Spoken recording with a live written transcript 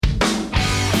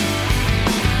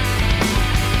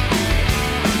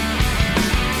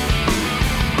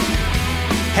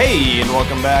Hey, and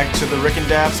welcome back to the Rick and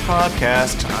Dafs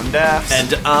Podcast. I'm Dafs.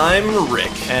 And I'm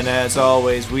Rick. And as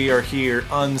always, we are here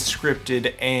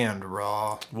unscripted and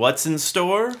raw. What's in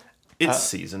store? It's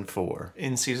Season 4.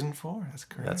 In Season 4, that's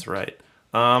correct. That's right.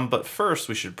 But first,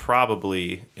 we should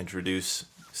probably introduce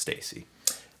Stacy.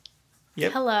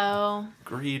 Yep. Hello.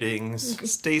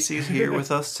 Greetings. Stacy's here with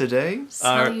us today.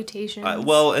 Salutations.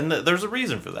 There's a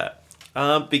reason for that.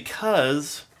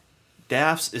 Because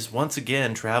Dafs is once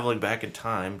again traveling back in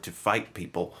time to fight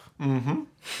people. Mm-hmm.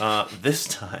 This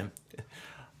time,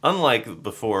 unlike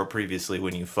previously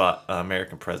when you fought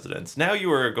American presidents, now you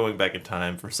are going back in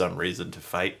time for some reason to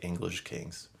fight English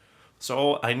kings.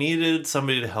 So I needed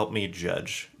somebody to help me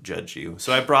judge you.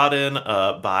 So I brought in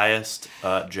a biased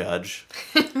judge.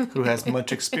 Who has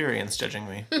much experience judging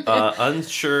me.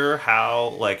 Unsure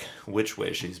which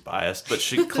way she's biased, but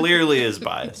she clearly is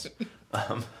biased.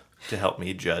 To help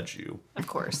me judge you. Of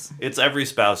course. It's every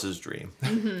spouse's dream.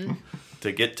 Mm-hmm.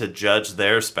 To get to judge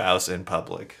their spouse in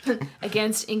public.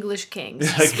 Against English kings,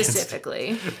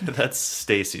 specifically. That's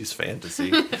Stacy's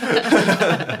fantasy. So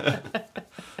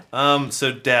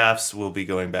Dafs will be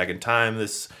going back in time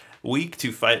this week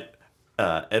to fight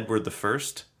Edward I,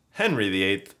 Henry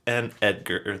VIII, and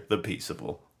Edgar the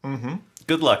Peaceable. Mm-hmm.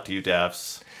 Good luck to you,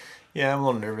 Dafs. Yeah, I'm a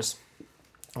little nervous.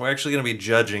 We're actually going to be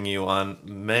judging you on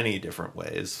many different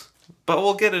ways. But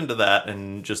we'll get into that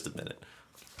in just a minute.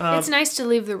 It's nice to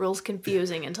leave the rules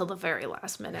confusing until the very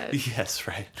last minute. Yes,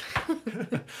 right.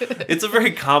 It's a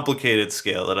very complicated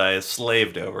scale that I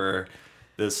slaved over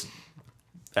this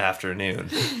afternoon.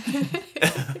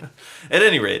 At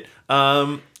any rate,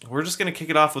 we're just going to kick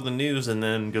it off with the news and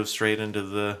then go straight into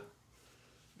the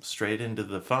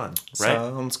fun, right?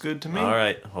 Sounds good to me. All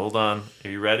right, hold on.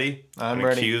 Are you ready? I'm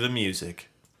ready. Cue the music.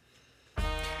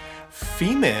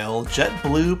 Female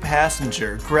JetBlue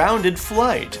passenger grounded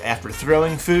flight after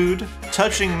throwing food,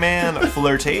 touching man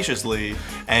flirtatiously,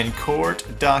 and court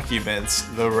documents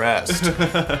the rest.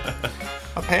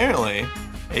 Apparently,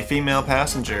 a female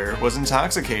passenger was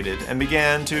intoxicated and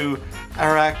began to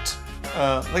act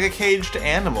like a caged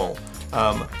animal.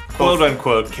 Quote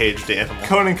unquote caged animal.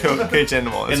 Quote unquote caged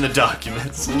animal. In the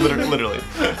documents. Literally.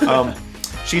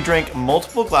 She drank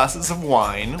multiple glasses of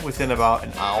wine within about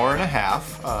an hour and a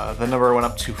half. The number went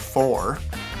up to 4.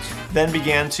 Then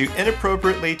began to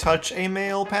inappropriately touch a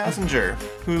male passenger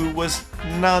who was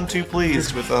none too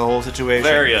pleased with the whole situation.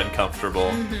 Very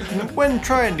uncomfortable. When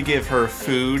trying to give her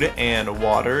food and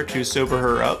water to sober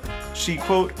her up, she,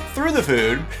 quote, threw the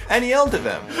food and yelled at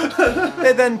them.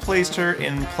 They then placed her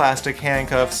in plastic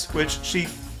handcuffs, which she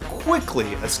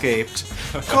quickly escaped,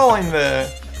 calling the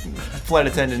flight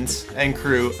attendants and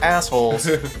crew assholes,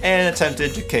 and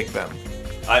attempted to kick them.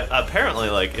 Apparently,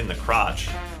 in the crotch.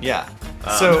 Yeah.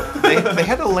 So they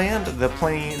had to land the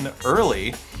plane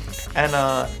early, and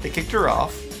they kicked her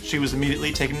off. She was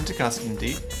immediately taken into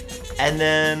custody, and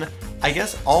then I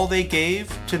guess all they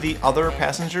gave to the other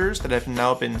passengers that have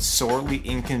now been sorely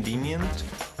inconvenienced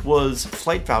was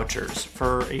flight vouchers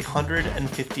for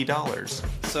 $150.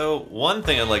 So one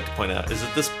thing I'd like to point out is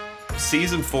that this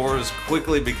Season 4 is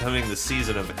quickly becoming the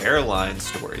season of airline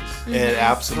stories. Mm-hmm. It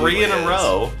absolutely 3 in is. a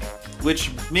row,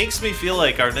 which makes me feel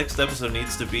like our next episode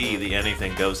needs to be the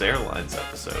Anything Goes Airlines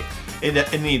episode.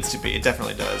 It needs to be. It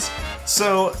definitely does.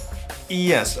 So,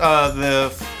 yes, the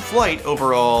flight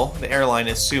overall, the airline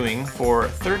is suing for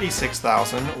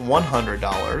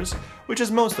 $36,100, which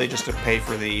is mostly just to pay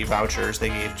for the vouchers they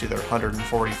gave to their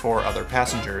 144 other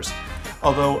passengers.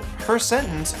 Although her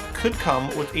sentence could come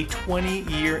with a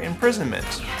 20-year imprisonment,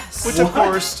 which of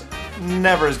course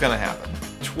never is going to happen.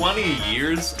 20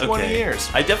 years? 20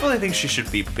 years. I definitely think she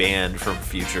should be banned from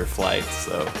future flights,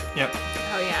 so. Yep.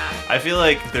 Oh, yeah. I feel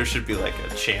like there should be a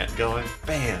chant going,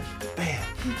 ban, ban,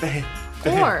 ban,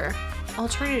 ban. Or,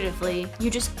 alternatively,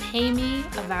 you just pay me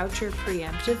a voucher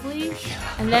preemptively,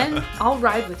 and then I'll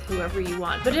ride with whoever you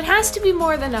want. But it has to be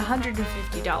more than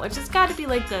 $150. It's got to be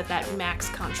that max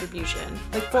contribution,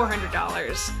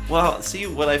 $400. Well, see,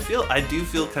 I do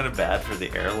feel kind of bad for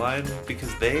the airline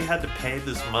because they had to pay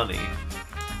this money,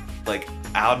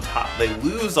 on top. They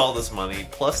lose all this money,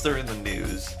 plus they're in the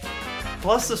news,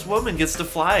 plus this woman gets to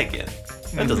fly again.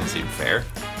 That doesn't seem fair.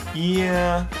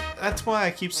 Yeah, that's why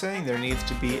I keep saying there needs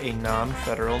to be a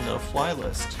non-federal no-fly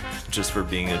list. Just for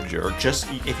being a jerk. Just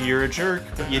if you're a jerk,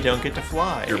 you don't get to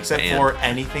fly. You're except banned. for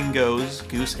Anything Goes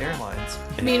Goose Airlines.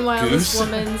 Meanwhile, Goose? this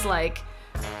woman's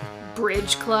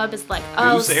bridge club is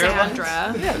Goose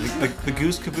Sandra. Yeah, the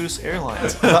Goose Caboose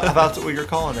Airlines. That's what you're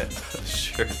calling it.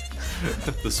 Sure.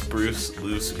 The Spruce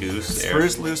Loose Goose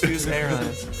Spruce Loose Goose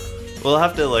Airlines. We'll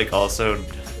have to also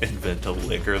invent a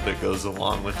liquor that goes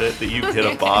along with it that you get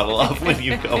a bottle of when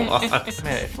you go on.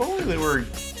 Man, if only there were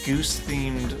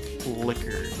goose-themed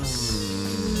liquors.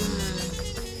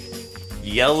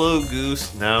 Yellow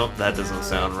goose? No, that doesn't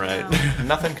sound right. No.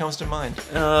 Nothing comes to mind.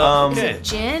 Okay.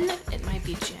 Gin? It might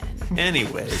be gin.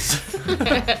 Anyways,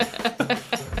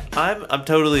 I'm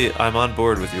on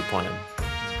board with your plan.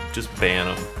 Just ban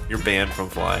them. You're banned from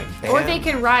flying. Or they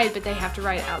can ride, but they have to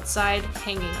ride outside,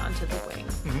 hanging onto the wing.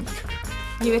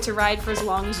 Mm-hmm. You get to ride for as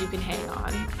long as you can hang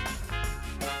on.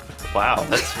 Wow,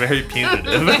 that's very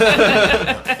punitive.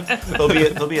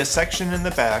 There'll be a section in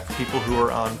the back for people who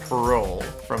are on parole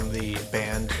from the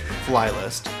banned fly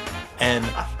list, and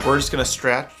we're just gonna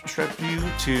strap you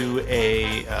to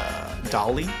a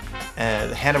dolly,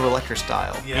 the Hannibal Lecter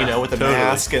style, with a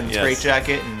mask and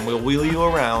straitjacket, and we'll wheel you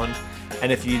around.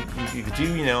 And if you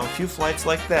do, a few flights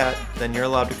like that, then you're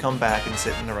allowed to come back and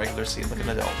sit in the regular seat like an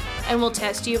adult. And we'll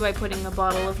test you by putting a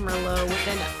bottle of Merlot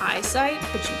within eyesight,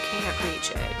 but you can't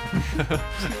reach it.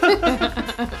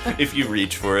 If you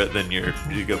reach for it, then you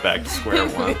go back to square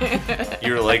one.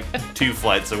 You're like 2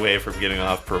 flights away from getting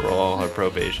off parole or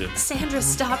probation. Sandra,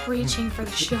 stop reaching for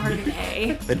the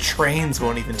Chardonnay. The trains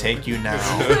won't even take you now.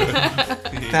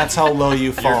 That's how low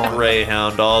you've fallen. You're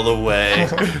Greyhound all the way.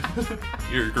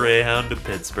 You're Greyhound to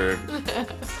Pittsburgh.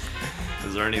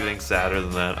 Is there anything sadder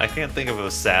than that? I can't think of a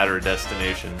sadder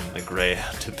destination than the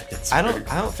Greyhound to Pittsburgh.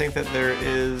 I don't think that there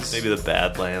is. Maybe the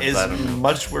Badlands. Is I don't know.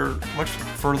 much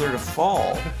further to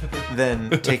fall than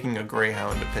taking a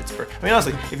Greyhound to Pittsburgh. I mean,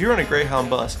 honestly, if you're on a Greyhound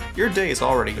bus, your day is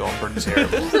already going pretty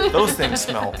terrible. Those things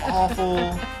smell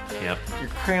awful. Yep. You're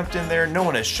cramped in there. No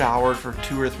one has showered for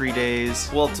 2 or 3 days.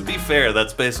 Well, to be fair,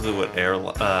 that's basically what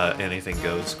anything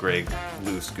goes Grey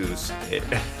Loose Goose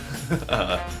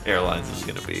Airlines is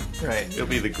going to be. Right. It'll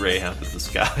be the Greyhound of the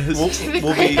skies.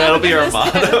 That'll be our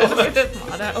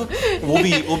motto.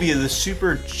 We'll be the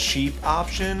super cheap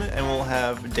option, and we'll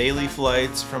have daily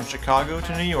flights from Chicago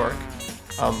to New York.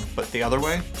 But the other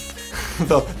way,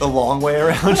 the long way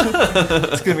around,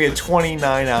 it's going to be a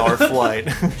 29-hour flight.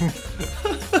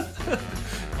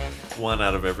 1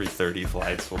 out of every 30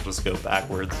 flights will just go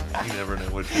backwards. You never know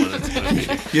which one it's going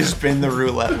to be. You spin the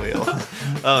roulette wheel.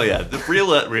 Oh yeah, the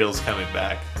roulette wheel's coming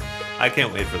back. I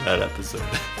can't wait for that episode.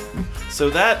 So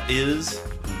that is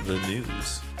the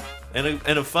news, and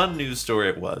a fun news story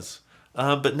it was.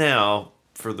 But now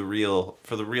for the real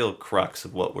crux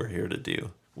of what we're here to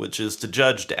do, which is to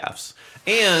judge Dafs,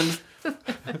 and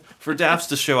for Dafs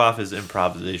to show off his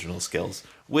improvisational skills,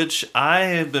 which I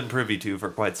have been privy to for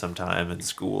quite some time in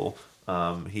school.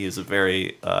 He is a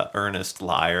very earnest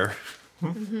liar.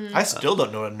 Mm-hmm. I still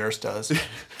don't know what a nurse does.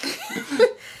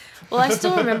 Well, I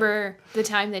still remember the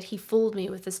time that he fooled me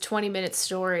with this 20-minute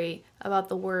story about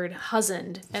the word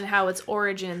husband and how its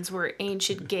origins were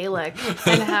ancient Gaelic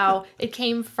and how it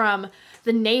came from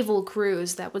the naval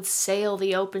crews that would sail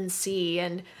the open sea,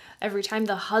 and every time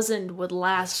the husband would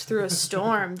last through a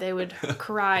storm, they would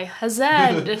cry,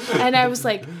 husband. And I was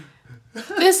like,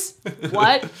 this,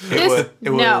 what?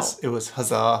 It was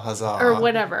huzzah, huzzah. Or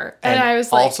whatever. And I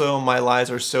was like... Also, my lies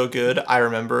are so good, I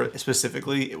remember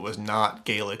specifically it was not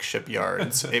Gaelic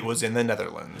shipyards. It was in the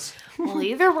Netherlands. Well,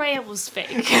 either way, it was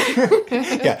fake.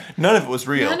 Yeah, none of it was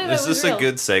real. Is this a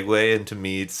good segue into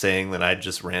me saying that I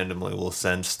just randomly will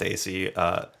send Stacy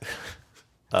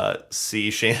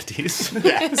sea shanties?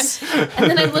 Yes. And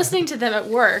then I'm listening to them at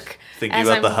work. Thinking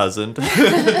about the husband.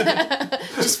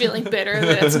 Just feeling bitter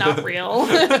that it's not real.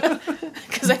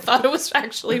 Because I thought it was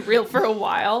actually real for a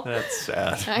while. That's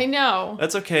sad. I know.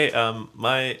 That's okay.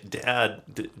 My dad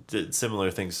did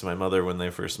similar things to my mother when they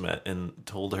first met, and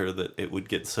told her that it would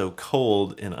get so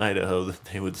cold in Idaho that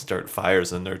they would start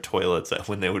fires in their toilets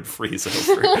when they would freeze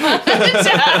over.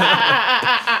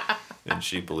 And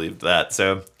she believed that.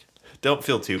 So don't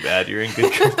feel too bad. You're in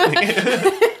good company.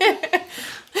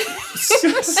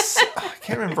 I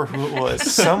can't remember who it was.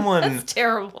 Someone. That's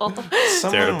terrible.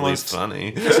 Someone Terribly was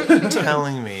funny.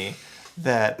 telling me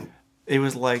that it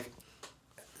was like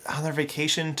on their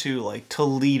vacation to like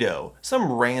Toledo,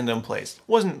 some random place. It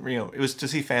wasn't, it was to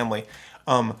see family.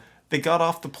 They got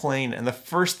off the plane, and the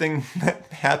first thing that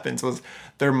happens was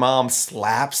their mom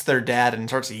slaps their dad and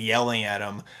starts yelling at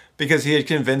him because he had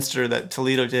convinced her that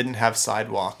Toledo didn't have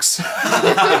sidewalks. And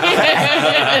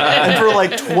for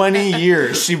like 20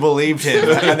 years, she believed him.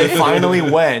 And they finally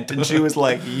went, and she was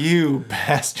like, "You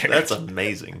bastard." That's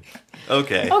amazing.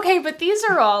 Okay. Okay, but these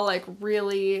are all like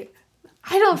really...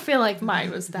 I don't feel like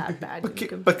mine was that bad.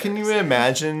 But can you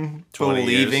imagine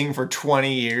believing for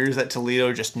 20 years that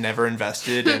Toledo just never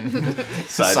invested in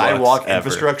sidewalk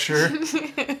infrastructure?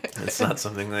 It's not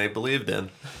something they believed in.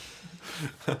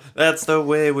 That's the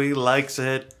way we likes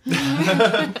it.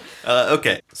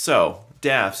 Okay, so,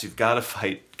 Dafs, you've got to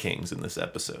fight kings in this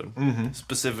episode.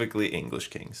 Specifically English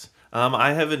kings.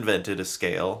 I have invented a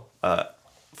scale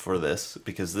for this,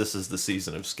 because this is the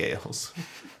season of scales.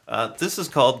 This is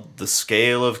called the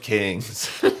Scale of Kings.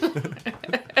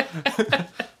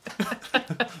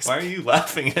 Why are you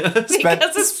laughing at us?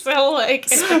 Because it's so like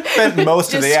Spent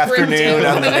most of the afternoon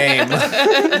on the name.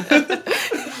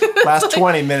 Last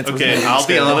 20 minutes. Okay, I'll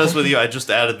be honest with you. I just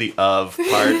added the "of"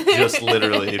 part just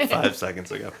literally 5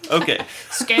 seconds ago. Okay,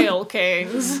 Scale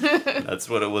Kings. that's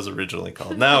what it was originally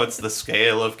called. Now it's the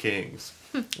Scale of Kings,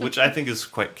 which I think is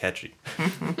quite catchy.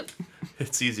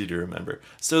 It's easy to remember.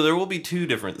 So there will be two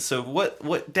different. So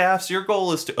what Dafs, your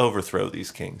goal is to overthrow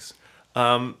these kings,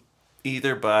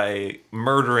 either by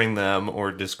murdering them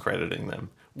or discrediting them,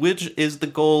 which is the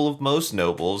goal of most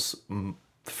nobles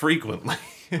frequently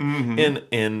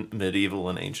in medieval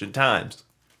and ancient times.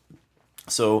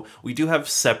 So we do have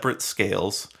separate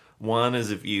scales. One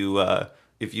is if you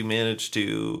manage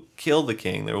to kill the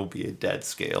king, there will be a dead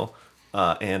scale.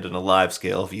 And an alive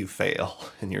scale if you fail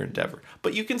in your endeavor.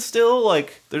 But you can still,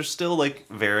 there's still,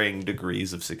 varying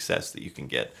degrees of success that you can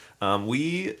get.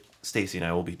 Stacy and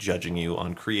I will be judging you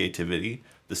on creativity,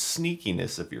 the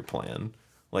sneakiness of your plan,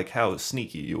 like how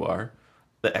sneaky you are,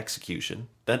 the execution.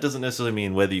 That doesn't necessarily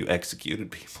mean whether you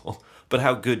executed people, but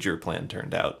how good your plan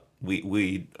turned out.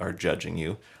 We are judging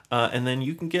you. And then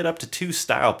you can get up to 2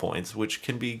 style points, which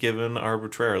can be given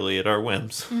arbitrarily at our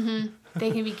whims. Mm-hmm. They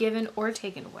can be given or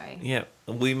taken away. Yeah,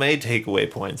 we may take away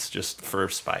points just for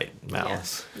spite,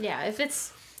 malice. Yeah, if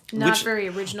it's not very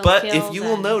original. But if you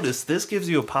will notice, this gives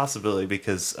you a possibility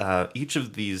because each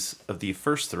of the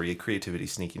first 3, creativity,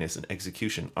 sneakiness, and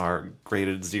execution, are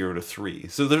graded 0 to 3.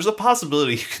 So there's a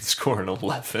possibility you could score an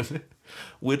 11,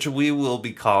 which we will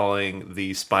be calling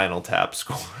the Spinal Tap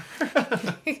score.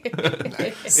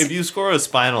 If you score a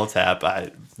Spinal Tap,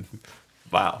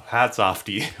 wow, hats off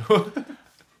to you.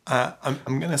 I'm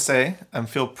going to say I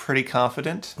feel pretty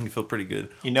confident. You feel pretty good.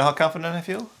 You know how confident I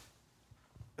feel?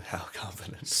 How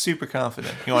confident? Super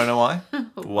confident. You want to know why?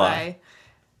 Why?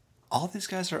 All these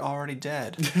guys are already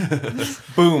dead.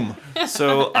 Boom.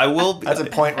 So I will... That's a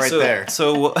point right there.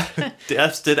 So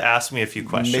Dafs did ask me a few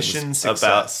questions Mission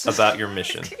success. about your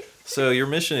mission. So your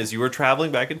mission is you are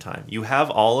traveling back in time. You have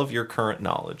all of your current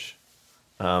knowledge.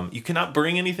 You cannot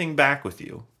bring anything back with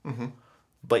you. Mm-hmm.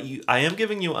 But I am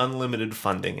giving you unlimited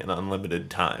funding and unlimited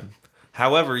time.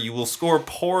 However, you will score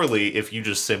poorly if you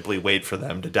just simply wait for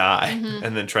them to die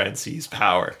and then try and seize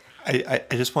power. I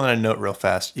just want to note real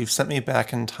fast. You've sent me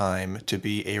back in time to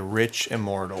be a rich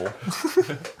immortal.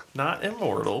 Not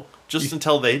immortal, just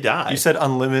until they die. You said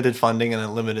unlimited funding and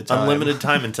unlimited time. Unlimited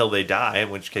time until they die, in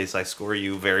which case I score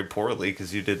you very poorly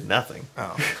because you did nothing.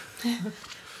 Oh.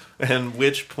 And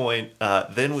which point,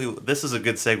 this is a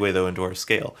good segue though into our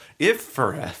scale. If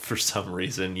for some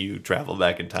reason you travel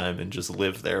back in time and just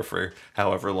live there for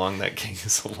however long that king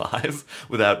is alive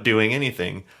without doing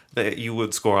anything, that you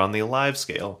would score on the alive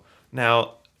scale.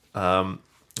 Now, a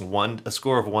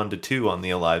score of 1 to 2 on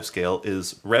the alive scale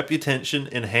is reputation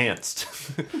enhanced.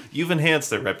 You've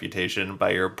enhanced their reputation by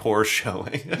your poor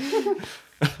showing.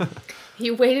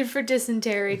 You waited for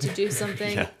dysentery to do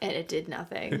something, and it did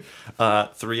nothing.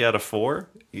 3 out of 4,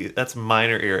 that's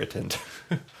minor irritant.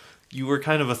 You were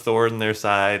kind of a thorn in their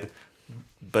side,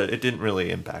 but it didn't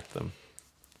really impact them.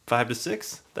 5 to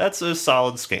 6, that's a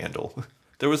solid scandal.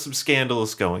 There was some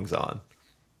scandalous goings on.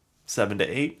 7 to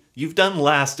 8, you've done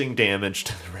lasting damage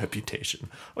to the reputation,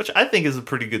 which I think is a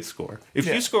pretty good score. If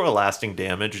you score a lasting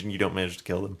damage and you don't manage to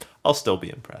kill them, I'll still be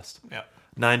impressed. Yeah.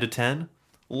 9 to 10,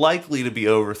 likely to be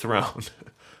overthrown.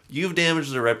 You've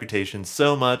damaged their reputation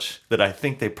so much that I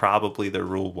think their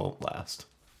rule won't last.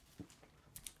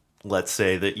 Let's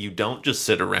say that you don't just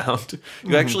sit around.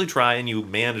 You actually try and you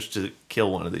manage to kill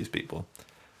one of these people.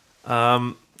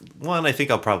 1, I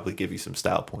think I'll probably give you some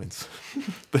style points.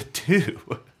 But 2,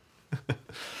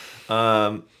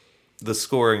 the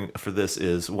scoring for this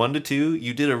is 1 to 2,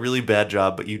 you did a really bad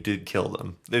job, but you did kill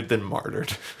them. They've been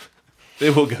martyred. They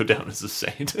will go down as a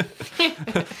saint.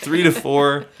 3 to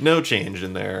 4, no change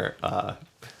in their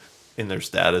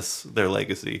status, their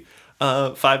legacy.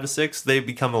 5 to 6, they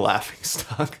become a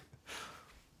laughingstock.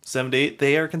 7 to 8,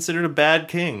 they are considered a bad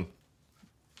king.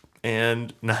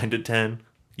 And 9 to 10,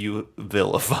 you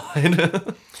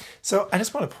vilified. So I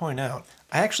just want to point out,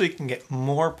 I actually can get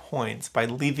more points by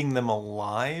leaving them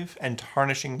alive and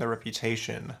tarnishing their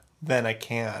reputation than I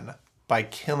can by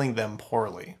killing them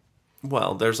poorly.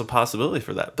 Well, there's a possibility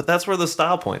for that. But that's where the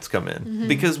style points come in. Mm-hmm.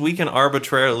 Because we can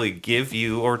arbitrarily give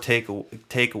you or take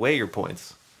away your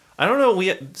points. I don't know.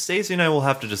 Stacy and I will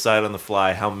have to decide on the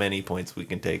fly how many points we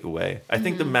can take away. I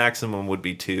think the maximum would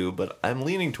be 2, but I'm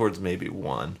leaning towards maybe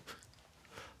 1.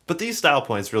 But these style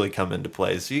points really come into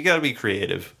play, so you got to be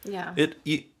creative. Yeah.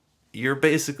 You're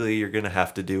going to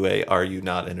have to do a "Are you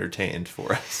not entertained?"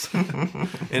 for us.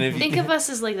 And if Think of us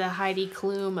as like the Heidi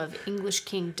Klum of English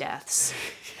King deaths.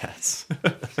 Yes.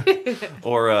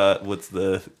 Or what's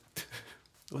the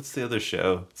other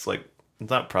show? It's like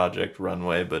it's not Project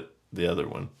Runway, but the other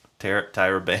one,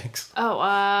 Tyra Banks. Oh,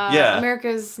 yeah,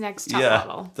 America's Next Top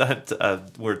Model.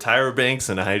 That we're Tyra Banks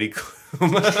and Heidi Klum.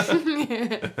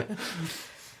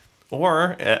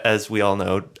 Or, as we all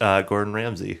know, Gordon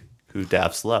Ramsay, who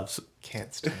Dafs loves.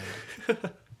 Can't stand.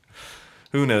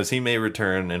 Who knows? He may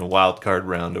return in a wild card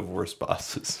round of Worst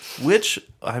Bosses, which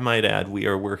I might add we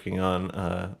are working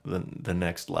on the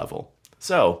next level.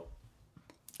 So,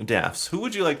 Dafs, who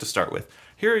would you like to start with?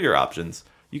 Here are your options.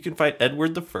 You can fight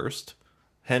Edward the First,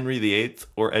 Henry VIII,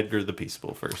 or Edgar the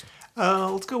Peaceable first.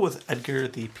 Let's go with Edgar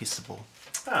the Peaceable.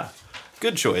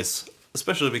 Good choice,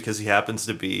 especially because he happens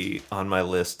to be on my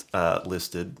list,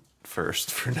 listed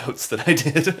first for notes that I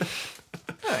did.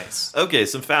 Nice. Okay,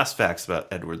 some fast facts about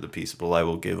Edward the Peaceable I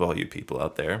will give all you people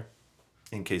out there,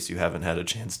 in case you haven't had a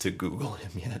chance to Google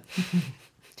him yet.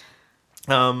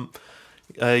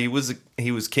 He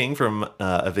was king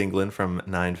of England from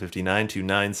 959 to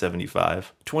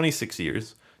 975, 26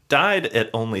 years. Died at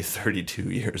only 32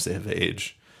 years of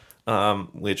age,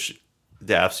 which,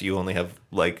 Dafs, you only have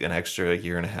like an extra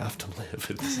year and a half to live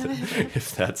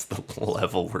if that's the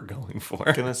level we're going for.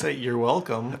 Gonna say you're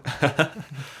welcome.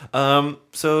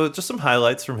 So just some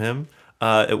highlights from him.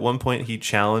 At one point, he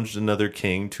challenged another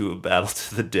king to a battle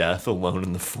to the death alone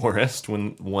in the forest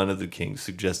when one of the kings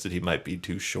suggested he might be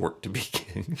too short to be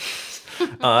king.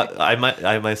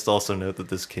 I must also note that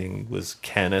this king was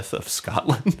Kenneth of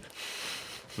Scotland.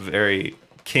 Very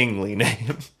kingly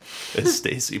name, as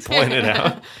Stacy pointed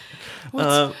out.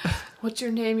 What's your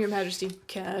name, Your Majesty?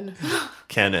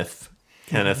 Kenneth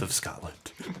of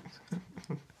Scotland.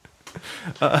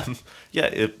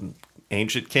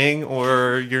 Ancient king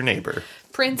or your neighbor?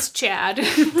 Prince Chad.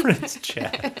 Prince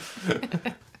Chad.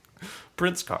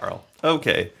 Prince Carl.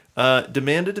 Okay.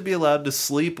 Demanded to be allowed to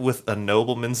sleep with a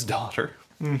nobleman's daughter.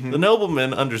 Mm-hmm. The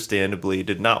nobleman, understandably,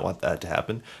 did not want that to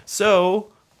happen.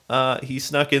 So, he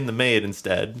snuck in the maid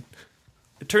instead.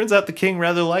 It turns out the king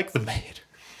rather liked the maid.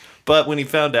 But when he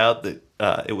found out that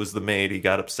it was the maid, he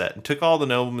got upset and took all the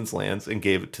nobleman's lands and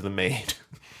gave it to the maid.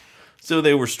 So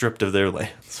they were stripped of their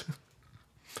lands.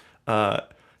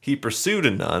 He pursued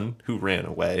a nun who ran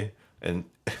away and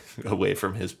away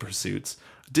from his pursuits.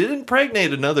 Did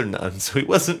impregnate another nun, so he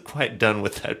wasn't quite done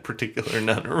with that particular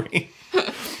nunnery.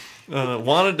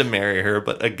 Wanted to marry her,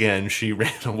 but again, she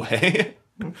ran away.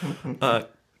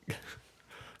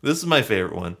 This is my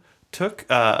favorite one. Took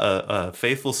a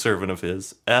faithful servant of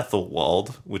his,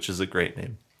 Ethelwald, which is a great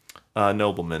name, a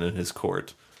nobleman in his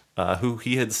court, who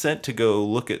he had sent to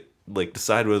go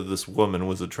decide whether this woman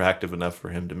was attractive enough for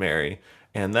him to marry.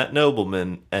 And that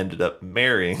nobleman ended up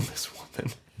marrying this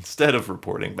woman instead of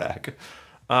reporting back.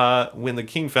 When the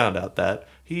king found out that,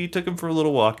 he took him for a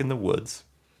little walk in the woods,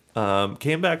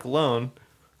 came back alone.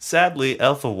 Sadly,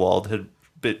 Ethelwald had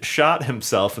shot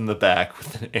himself in the back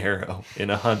with an arrow in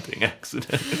a hunting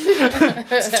accident.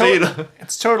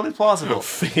 It's totally plausible.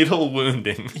 Fatal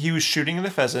wounding. He was shooting at a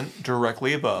pheasant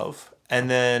directly above, and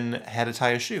then had to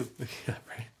tie a shoe. Yeah,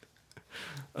 right.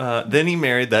 Then he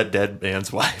married that dead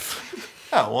man's wife.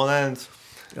 Oh, well then...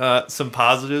 some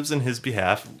positives in his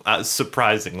behalf,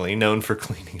 surprisingly known for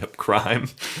cleaning up crime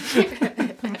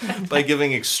by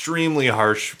giving extremely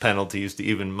harsh penalties to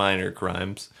even minor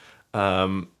crimes.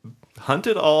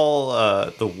 Hunted all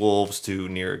the wolves to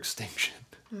near extinction.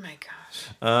 Oh my gosh.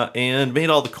 And made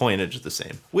all the coinage the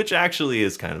same, which actually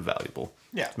is kind of valuable.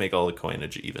 Yeah. To make all the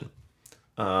coinage even.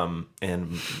 And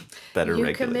better You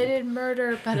regulated. committed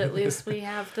murder, but at least we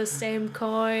have the same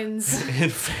coins. In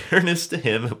fairness to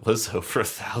him, it was over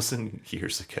 1,000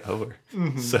 years ago.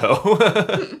 So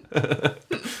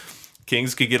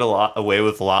kings could get away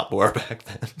with a lot more back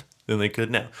then than they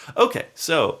could now. Okay,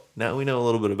 so now we know a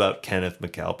little bit about Kenneth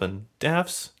McAlpin.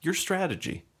 Dafs, your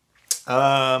strategy.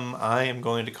 I am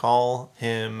going to call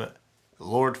him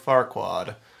Lord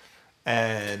Farquaad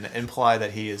and imply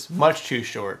that he is much too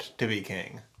short to be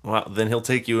king. Well, then he'll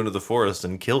take you into the forest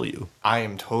and kill you. I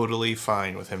am totally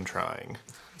fine with him trying.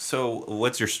 So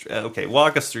what's your... Okay,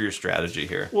 walk us through your strategy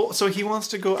here. Well, so he wants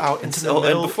to go out into the middle...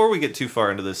 And before we get too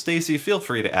far into this, Stacy, feel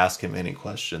free to ask him any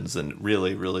questions and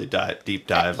really, really deep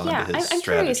dive onto his I'm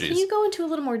strategies. Curious, can you go into a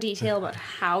little more detail about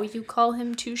how you call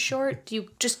him too short? Do you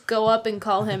just go up and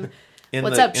call him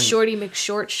What's up, Shorty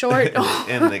McShort Short?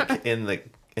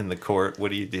 in the court,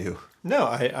 what do you do? No,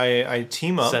 I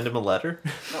team up. Send him a letter?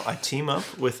 No, I team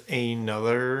up with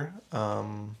another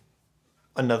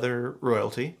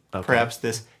royalty. Okay. Perhaps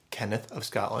this Kenneth of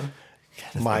Scotland.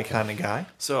 My kind of guy.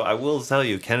 So I will tell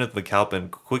you, Kenneth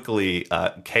McAlpin quickly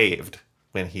caved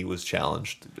when he was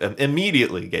challenged.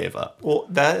 Immediately gave up. Well,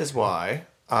 that is why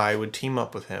I would team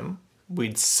up with him.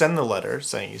 We'd send the letter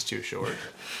saying he's too short.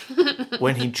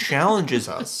 When he challenges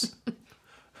us,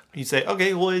 he'd say,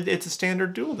 okay, well, it's a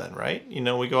standard duel then, right? You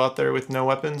know, we go out there with no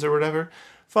weapons or whatever.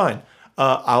 Fine.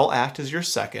 I'll act as your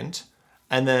second.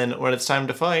 And then when it's time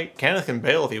to fight, Kenneth can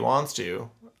bail if he wants to.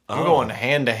 I'm going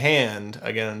hand to hand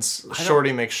against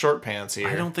Shorty McShortpants here.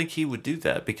 I don't think he would do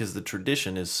that because the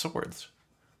tradition is swords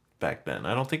back then.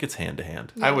 I don't think it's hand to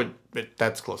hand. I would, but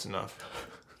that's close enough.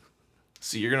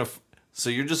 So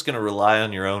you're just gonna rely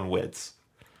on your own wits.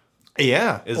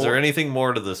 Yeah. Is there anything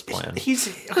more to this plan? He's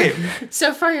okay.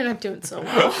 So far, you're not doing so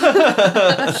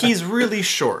well. He's really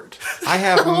short. I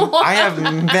have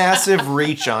massive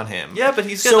reach on him. Yeah, but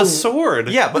he's got a sword.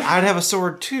 Yeah, but I'd have a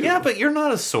sword too. Yeah, but you're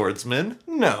not a swordsman.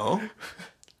 No.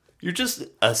 You're just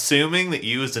assuming that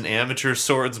you as an amateur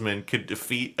swordsman could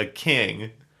defeat a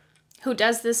king. Who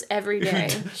does this every day?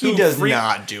 He does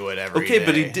not do it every day. Okay,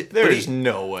 but he did. There's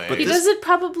no way. He does it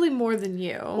probably more than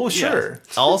you. Well, sure.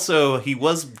 Yes. Also, he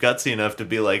was gutsy enough to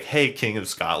be like, "Hey, King of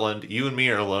Scotland, you and me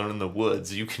are alone in the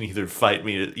woods. You can either fight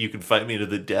me. You can fight me to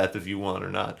the death if you want or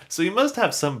not." So he must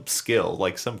have some skill,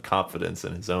 like some confidence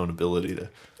in his own ability to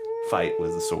fight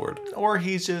with a sword. Or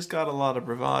he's just got a lot of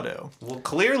bravado. Well,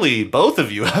 clearly, both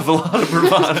of you have a lot of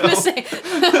bravado.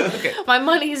 My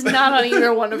money's not on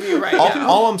either one of you right now.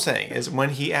 All I'm saying is when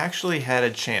he actually had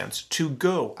a chance to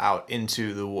go out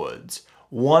into the woods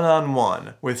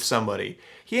one-on-one with somebody,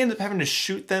 he ended up having to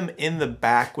shoot them in the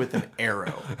back with an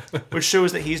arrow, which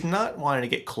shows that he's not wanting to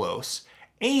get close,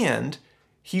 and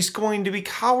he's going to be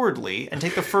cowardly and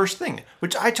take the first thing,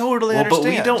 which I totally understand. But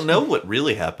we don't know what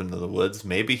really happened to the woods.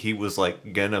 Maybe he was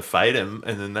like gonna fight him,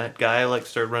 and then that guy like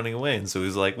started running away, and so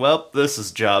he's like, "Well,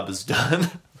 job is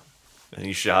done," and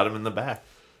he shot him in the back.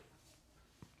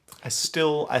 I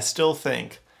still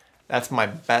think that's my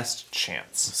best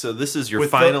chance. So this is your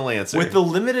final answer. With the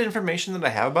limited information that I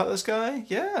have about this guy,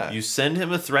 yeah. You send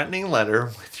him a threatening letter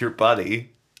with your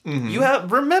buddy. Mm-hmm. You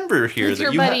have remember here with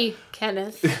that your buddy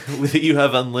Kenneth. that you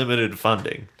have unlimited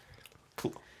funding.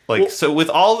 So with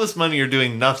all this money, you're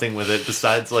doing nothing with it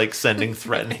besides like sending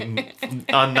threatening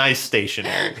on nice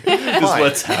stationery. Is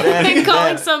what's happening. And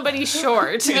calling somebody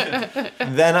short.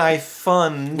 Then I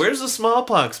fund. Where's the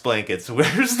smallpox blankets?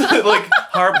 Where's the like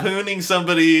harpooning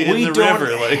somebody in the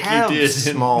river like you did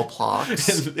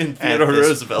smallpox in Theodore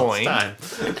Roosevelt's time?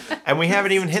 And we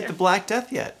haven't even hit the Black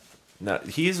Death yet. No,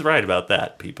 he's right about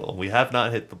that, people. We have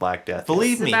not hit the Black Death.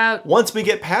 Believe me, once we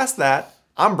get past that,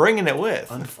 I'm bringing it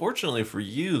with. Unfortunately for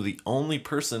you, the only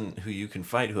person who you can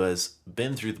fight who has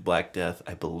been through the Black Death,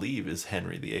 I believe, is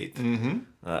Henry VIII. Mm-hmm.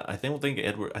 I think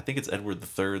it's Edward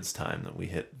III's time that we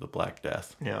hit the Black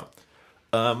Death. Yeah.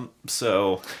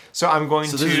 So I'm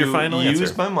going to this is your final use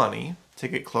answer. my money to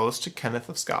get close to Kenneth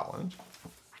of Scotland,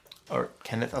 or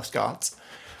Kenneth of Scots.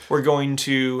 We're going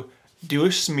to do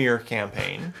a smear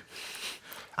campaign.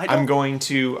 I'm going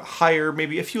to hire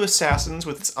maybe a few assassins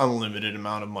with this unlimited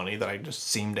amount of money that I just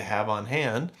seem to have on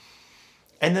hand.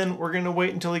 And then we're going to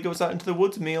wait until he goes out into the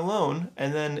woods with me alone.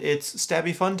 And then it's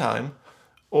stabby fun time.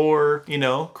 Or,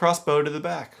 crossbow to the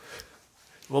back.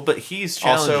 Well, but he's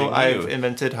challenging also, you. I've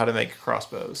invented how to make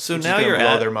crossbows. So now you're blow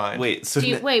at their mind. Wait, so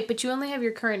wait, but you only have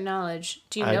your current knowledge.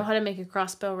 Do you know how to make a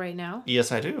crossbow right now?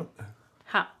 Yes, I do.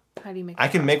 How do you make I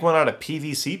can make one out of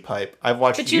PVC pipe. I've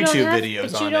watched YouTube videos on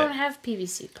it. But you don't have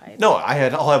PVC pipe. No,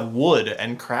 I'll have wood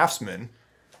and Craftsman.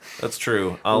 That's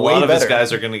true. A lot of his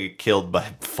guys are going to get killed by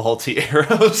faulty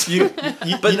arrows.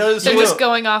 But they're just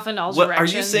going off in all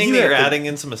directions. Are you saying that you're adding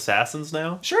in some assassins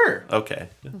now? Sure. Okay.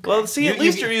 Well, see, at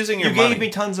least you're using your money. You gave me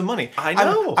tons of money. I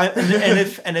know.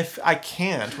 And if I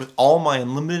can't, with all my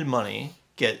unlimited money,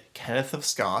 get Kenneth of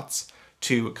Scots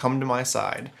to come to my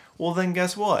side, well, then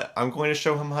guess what? I'm going to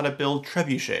show him how to build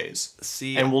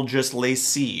trebuchets. And we'll just lay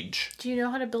siege. Do you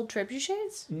know how to build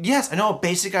trebuchets? Yes, I know a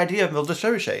basic idea of building a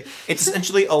trebuchet. It's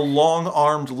essentially a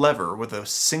long-armed lever with a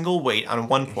single weight on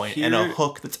one point and a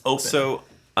hook that's open. So,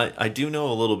 I do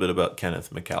know a little bit about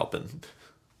Kenneth McAlpin.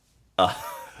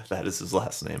 That is his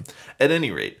last name. At any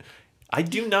rate, I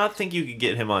do not think you could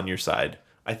get him on your side.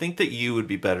 I think that you would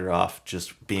be better off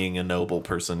just being a noble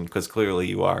person, because clearly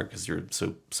you are, because you're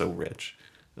so rich,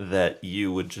 that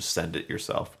you would just send it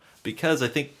yourself. Because I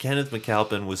think Kenneth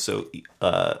McAlpin was so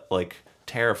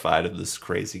terrified of this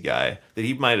crazy guy that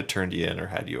he might have turned you in or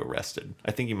had you arrested.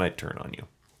 I think he might turn on you.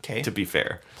 Okay. To be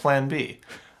fair. Plan B.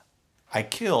 I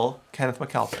kill Kenneth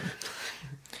McAlpin.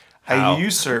 How? I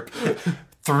usurp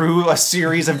through a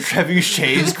series of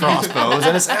trebuchets, crossbows,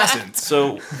 and assassins.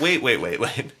 So wait.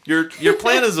 Your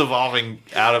plan is evolving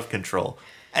out of control.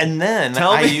 And then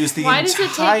Tell I me- use the Why does it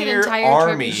take an entire entire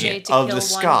army trebuchet to of kill the one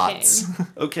Scots. king?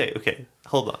 Okay.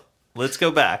 Hold on. Let's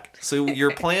go back. So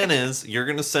your plan is you're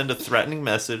going to send a threatening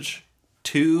message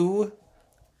to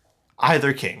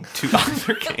Either king.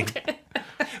 either king.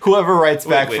 Whoever writes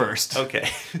back Wait. first. Okay.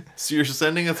 So you're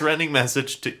sending a threatening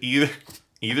message to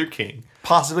either king.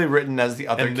 Possibly written as the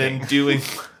other And king.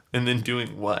 then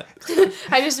doing what?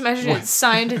 I just imagine it's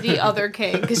signed the other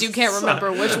king because you can't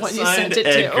remember which one you Signed sent it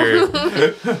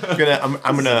to. Edgar. I'm my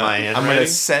gonna handwriting?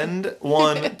 send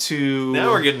one to. Now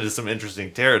we're getting into some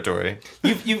interesting territory.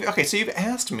 So you've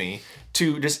asked me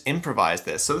to just improvise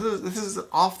this. So this is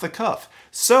off the cuff.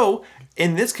 So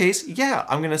in this case, yeah,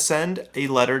 I'm gonna send a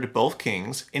letter to both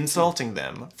kings, insulting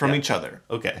them from Yeah. each other.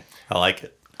 Okay. I like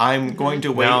it. I'm going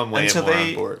to wait Now I'm way until more on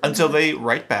they board. until they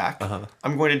write back.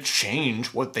 I'm going to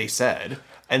change what they said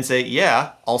and say,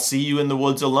 "Yeah, I'll see you in the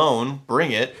woods alone.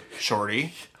 Bring it,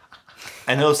 shorty."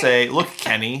 And he'll say, "Look,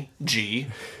 Kenny G,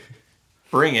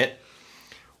 bring it."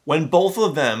 When both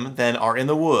of them then are in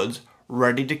the woods,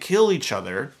 ready to kill each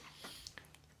other,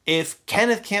 if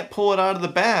Kenneth can't pull it out of the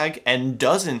bag and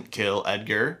doesn't kill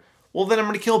Edgar, well, then I'm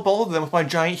going to kill both of them with my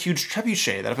giant, huge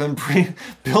trebuchet that I've been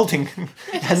building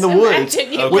in the woods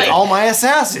imagine you, with like- all my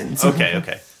assassins.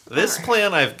 Okay. This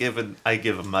plan I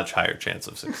give a much higher chance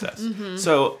of success. Mm-hmm.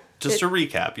 So just to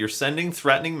recap, you're sending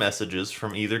threatening messages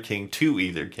from either king to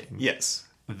either king. Yes.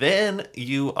 Then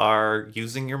you are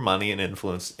using your money and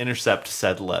influence to intercept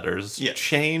said letters, Yes.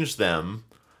 change them.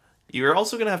 You're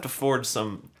also going to have to forge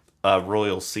some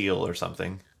royal seal or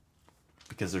something,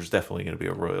 because there's definitely going to be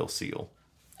a royal seal.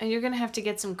 And you're going to have to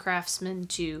get some craftsmen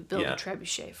to build Yeah. a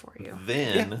trebuchet for you.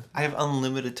 Then, I have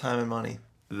unlimited time and money.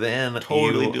 then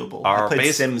Totally you doable. are I played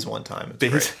basi- Sims one time. It's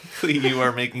great. basically you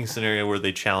are making a scenario where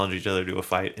they challenge each other to a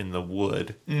fight in the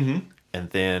wood, and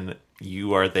then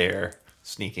you are there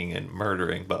sneaking and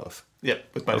murdering both. Yep,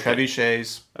 with my Okay.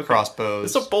 trebuchets,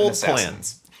 crossbows, It's a bold and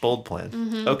assassins. plan. Bold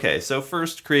plan. Okay, so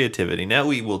first creativity. Now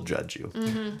we will judge you.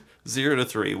 0 to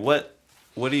 3. What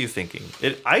are you thinking?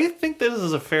 I think this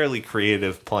is a fairly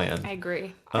creative plan. I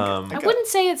agree. I wouldn't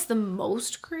say it's the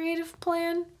most creative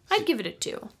plan. I'd give it a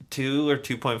 2. 2 or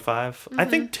 2.5? I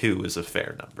think 2 is a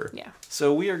fair number. Yeah.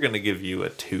 So we are going to give you a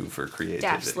 2 for creativity.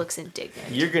 Daphs looks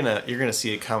indignant. You're gonna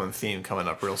see a common theme coming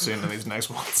up real soon in these next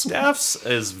ones. Daphs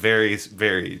is very,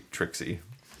 very tricksy.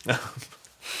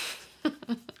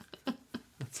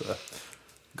 That's a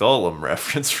Golem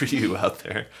reference for you out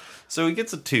there. So he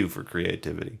gets a 2 for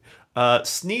creativity.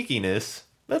 Sneakiness,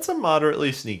 that's a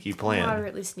moderately sneaky plan.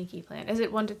 Moderately sneaky plan. Is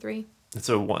it 1 to 3? It's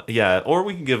a 1, yeah, or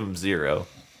we can give him 0.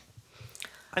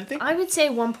 I think I would say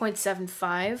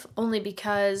 1.75, only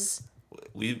because...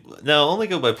 only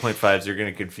go by 0.5s. You're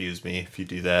going to confuse me if you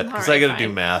do that, because I Alright, got to do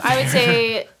fine. math. I would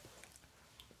say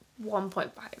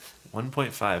 1.5.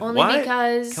 1.5. Only Why?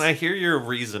 because- Can I hear your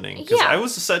reasoning? Because Yeah. I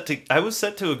was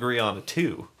set to agree on a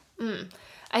 2.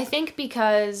 I think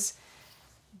because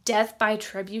death by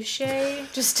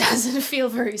trebuchet just doesn't feel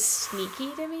very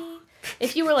sneaky to me.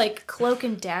 If you were like cloak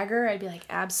and dagger, I'd be like,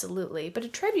 absolutely. But a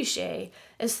trebuchet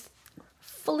is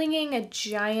flinging a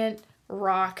giant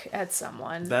rock at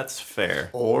someone. That's fair.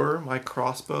 Or my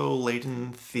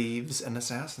crossbow-laden thieves and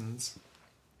assassins.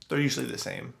 They're usually the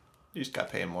same. You just gotta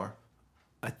pay them more.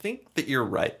 I think that you're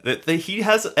right. That he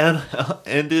has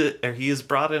he has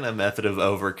brought in a method of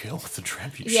overkill with the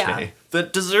trebuchet Yeah.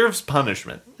 that deserves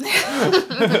punishment.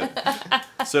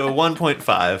 So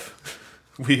 1.5,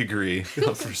 we agree for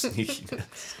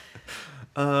sneakiness.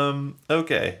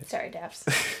 Okay. Sorry, Daphs.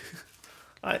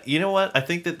 You know what? I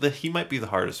think that he might be the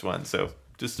hardest one. So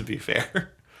just to be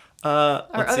fair, Our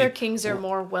let's other see. kings are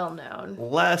more well known.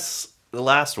 The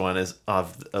last one is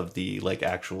of the like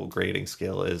actual grading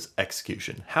scale is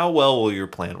execution. How well will your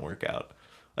plan work out?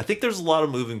 I think there's a lot of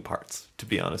moving parts, to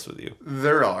be honest with you.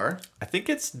 There are. I think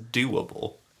it's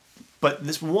doable. But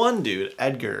this one dude,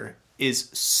 Edgar, is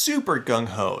super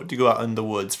gung-ho to go out in the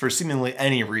woods for seemingly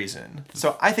any reason.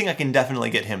 So I think I can definitely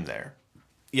get him there.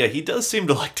 Yeah, he does seem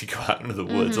to like to go out into the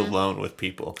woods alone with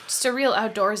people. Just a real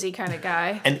outdoorsy kind of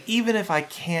guy. And even if I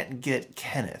can't get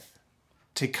Kenneth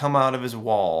to come out of his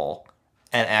wall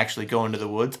and actually go into the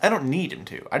woods, I don't need him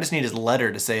to. I just need his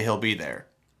letter to say he'll be there.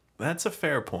 That's a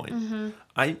fair point.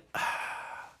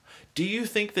 Do you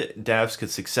think that Davs could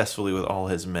successfully, with all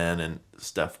his men and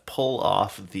stuff, pull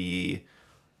off the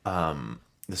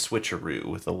switcheroo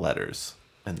with the letters?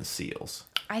 and the seals.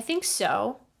 I think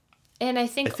so. And I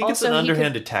think it's also an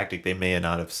underhanded tactic they may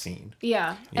not have seen.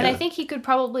 Yeah. And I think he could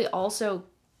probably also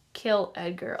kill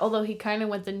Edgar, although he kind of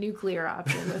went the nuclear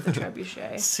option with the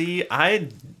trebuchet. See,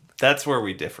 that's where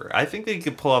we differ. I think that he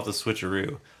could pull off the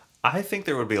switcheroo. I think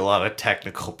there would be a lot of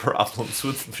technical problems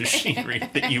with the machinery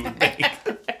that you would make.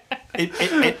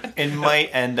 It might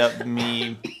end up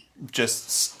me just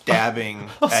stabbing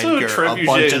Also, Edgar a bunch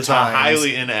trebuchet of is times. a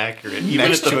highly inaccurate, even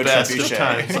next at to the a best of trebuchet.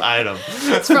 times, item.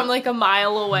 It's from like a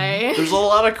mile away. There's a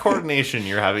lot of coordination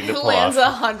you're having to It pull lands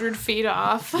off. 100 feet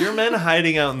off. Your men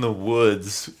hiding out in the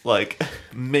woods,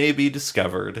 may be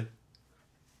discovered.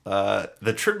 The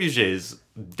trebuchet's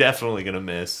definitely gonna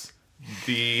miss.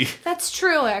 That's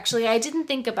true, actually. I didn't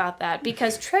think about that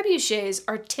because trebuchets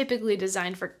are typically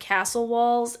designed for castle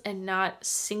walls and not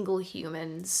single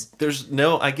humans.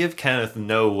 I give Kenneth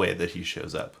no way that he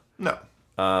shows up. No.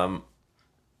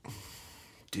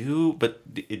 Do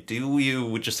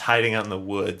you just hiding out in the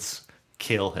woods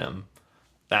kill him?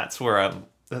 That's what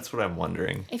I'm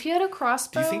wondering. If you had a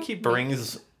crossbow, Do you think he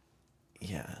brings?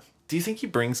 Yeah. Do you think he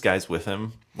brings guys with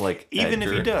him? Even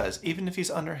Edgar? if he does, even if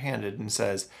he's underhanded and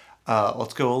says,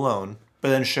 let's go alone, but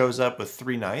then shows up with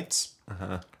 3 knights,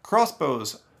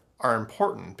 crossbows are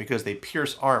important because they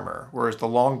pierce armor, whereas the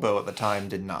longbow at the time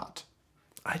did not.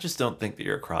 I just don't think that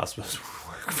your crossbows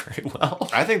would work very well.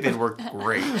 I think they'd work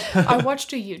great. I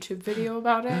watched a YouTube video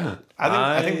about it.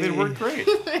 I think they'd work great.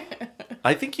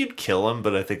 I think you'd kill him,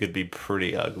 but I think it'd be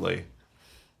pretty ugly.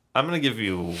 I'm gonna give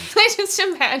you. I just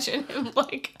imagine him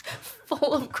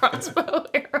full of crossbow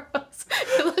arrows.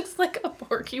 It looks like a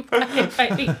porcupine by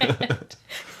the end.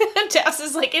 And Dafs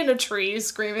is in a tree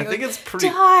screaming. I think it's pretty.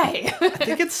 Die! I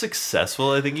think it's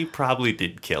successful. I think you probably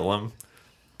did kill him,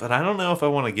 but I don't know if I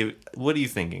want to give. What are you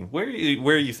thinking? Where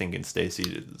are you thinking,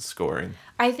 Stacy, scoring?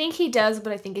 I think he does,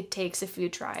 but I think it takes a few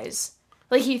tries.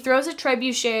 He throws a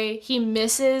trebuchet, he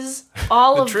misses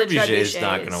all of the trebuchets. The trebuchet is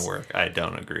not going to work. I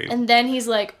don't agree. And then he's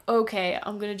like, okay,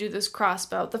 I'm going to do this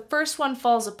crossbow. The first one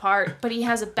falls apart, but he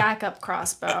has a backup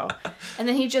crossbow. And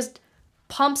then he just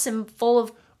pumps him full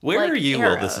of Where are you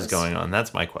arrows. while this is going on?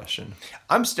 That's my question.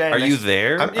 I'm standing. Are you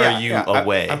there? Are you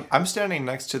away? I'm standing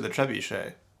next to the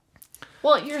trebuchet.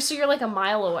 Well, you're like a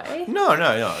mile away? No.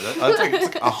 That's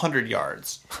like 100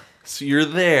 yards. So you're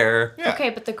there. Yeah.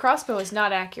 Okay, but the crossbow is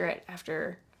not accurate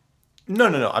after... No.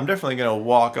 I'm definitely going to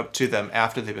walk up to them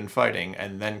after they've been fighting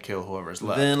and then kill whoever's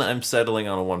left. Then I'm settling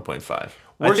on a 1.5.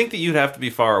 I think that you'd have to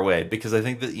be far away because I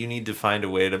think that you need to find a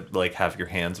way to have your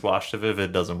hands washed if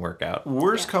it doesn't work out.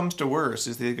 Worst comes to worst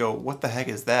is they go, what the heck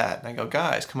is that? And I go,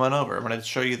 guys, come on over. I'm going to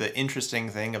show you the interesting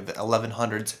thing of the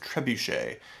 1100s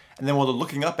trebuchet. And then while they're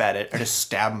looking up at it, I just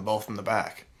stab them both in the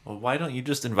back. Well, why don't you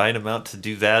just invite him out to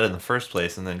do that in the first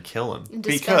place and then kill him? And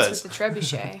dispense with the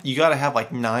trebuchet. You got to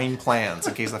have 9 plans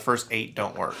in case the first 8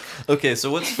 don't work. Okay,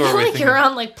 so what score I are we feel like thinking? you're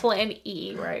on plan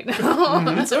E right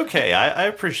now. It's okay. I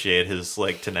appreciate his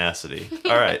tenacity.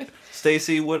 All right,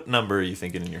 Stacy, what number are you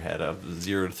thinking in your head of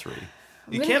 0 to 3?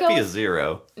 You can't be a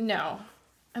 0. No.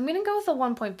 I'm going to go with a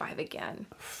 1.5 again.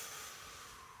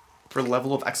 For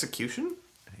level of execution?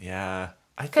 Yeah.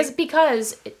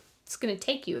 Because it's going to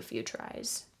take you a few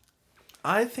tries.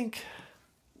 I think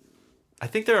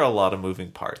there are a lot of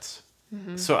moving parts.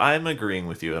 Mm-hmm. So I'm agreeing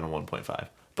with you on a 1.5.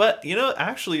 But,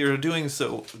 actually you're doing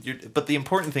so... But the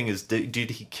important thing is, did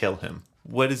he kill him?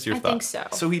 What is your thought? I think so.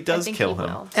 So he does kill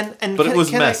him. But it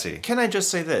was messy. Can I just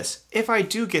say this? If I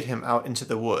do get him out into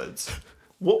the woods,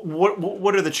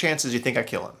 what are the chances you think I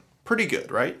kill him? Pretty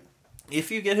good, right? If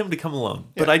you get him to come alone.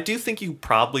 Yeah. But I do think you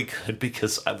probably could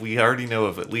because we already know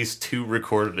of at least 2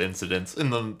 recorded incidents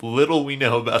in the little we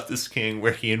know about this king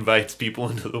where he invites people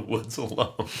into the woods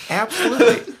alone.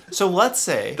 Absolutely. So let's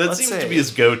say... That seems to be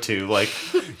his go-to.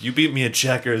 You beat me at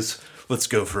checkers, let's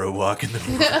go for a walk in the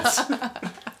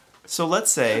woods. So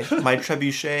let's say my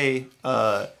trebuchet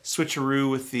switcheroo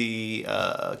with the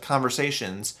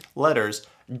conversations, letters,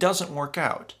 doesn't work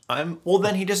out. Well,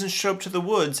 then he doesn't show up to the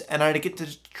woods, and I get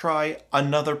to try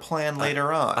another plan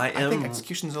later on. I think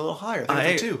execution's a little higher. I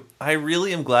think too. I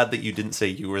really am glad that you didn't say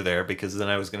you were there because then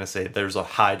I was going to say there's a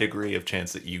high degree of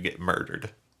chance that you get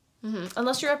murdered. Mm-hmm.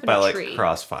 Unless you're up in by a tree. By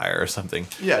crossfire or something.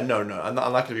 Yeah, no. I'm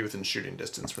not going to be within shooting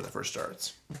distance for the first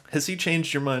starts. Has he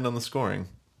changed your mind on the scoring?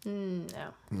 No.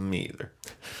 Me either.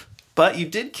 But you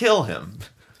did kill him.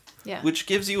 Yeah. Which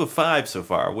gives you a 5 so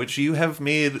far, which you have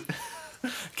made...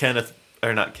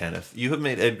 You have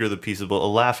made Edgar the Peaceable a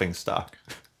laughingstock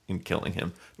in killing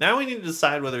him. Now we need to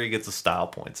decide whether he gets a style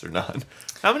points or not.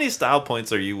 How many style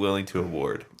points are you willing to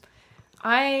award?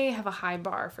 I have a high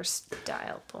bar for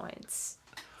style points,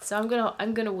 so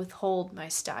I'm gonna withhold my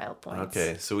style points.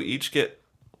 Okay, so we each get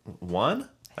 1?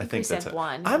 I think we that's said it.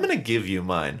 1. I'm going to give you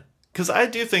mine. Because I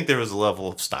do think there was a level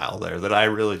of style there that I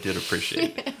really did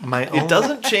appreciate. It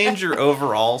doesn't change your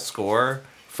overall score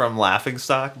from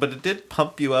Laughingstock, but it did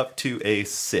pump you up to a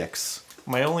 6.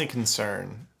 My only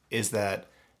concern is that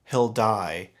he'll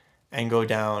die and go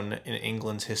down in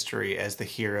England's history as the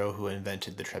hero who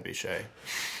invented the trebuchet.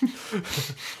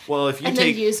 Well, if you and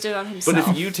take, then used it on himself. but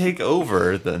if you take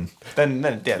over, then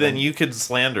you could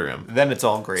slander him. Then it's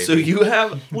all gravy. So you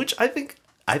have, which I think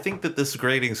that this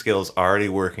grading scale is already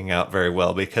working out very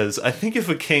well, because I think if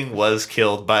a king was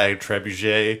killed by a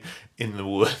trebuchet in the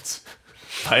woods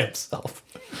by himself,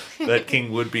 that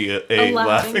king would be a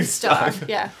laughing stock.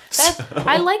 Yeah.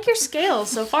 I like your scale.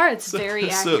 So far, it's very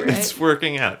accurate. So it's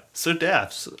working out. So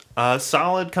Dafs,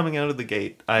 solid coming out of the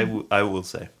gate, I will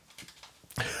say.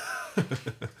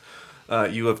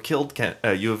 You have killed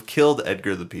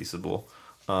Edgar the Peaceable,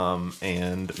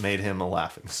 and made him a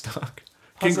laughing stock.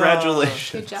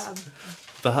 Congratulations. Good job.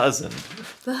 The husband.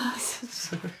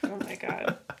 Oh my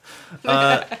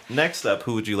god. Next up,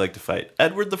 who would you like to fight?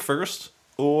 Edward the First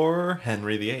or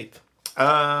Henry VIII?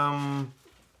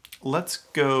 Let's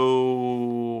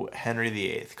go Henry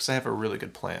VIII, because I have a really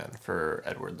good plan for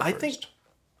Edward the First.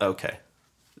 Okay.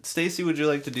 Stacy, would you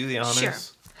like to do the honors? Sure.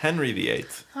 Henry VIII.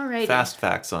 Alrighty. Fast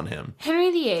facts on him.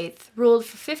 Henry VIII ruled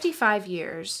for 55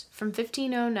 years from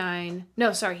 1509.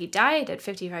 No, sorry, he died at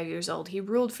 55 years old. He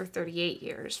ruled for 38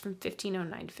 years from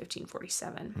 1509 to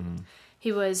 1547.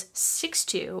 He was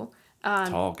 6'2".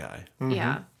 Tall guy.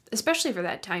 Yeah, especially for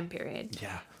that time period.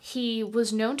 Yeah. He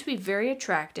was known to be very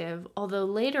attractive, although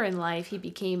later in life he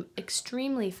became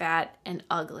extremely fat and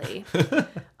ugly.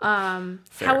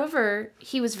 However,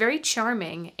 he was very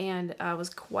charming and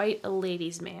was quite a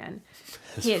ladies' man.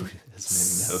 As many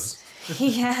knows.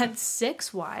 He had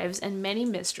 6 wives and many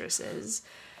mistresses.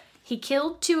 He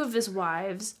killed 2 of his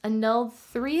wives, annulled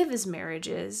 3 of his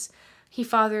marriages. He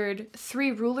fathered 3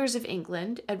 rulers of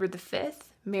England, Edward V,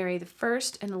 Mary I,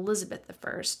 and Elizabeth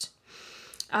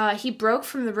I. He broke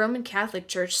from the Roman Catholic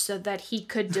Church so that he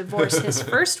could divorce his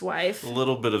first wife. A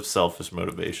little bit of selfish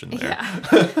motivation there.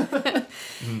 Yeah.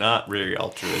 Not very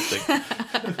altruistic.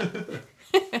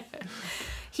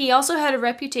 He also had a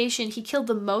reputation. He killed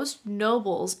the most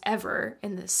nobles ever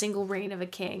in the single reign of a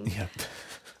king.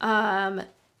 Yep.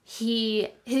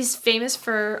 He's famous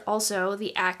for also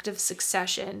the act of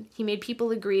succession. He made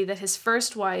people agree that his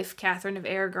first wife, Catherine of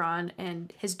Aragon,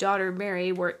 and his daughter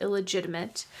Mary were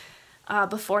illegitimate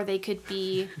before they could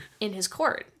be in his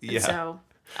court. Yeah. And so,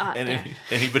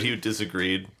 anybody who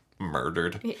disagreed,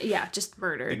 murdered. Yeah, just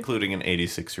murdered. Including an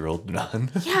 86-year-old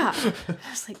nun. Yeah. I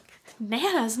was like,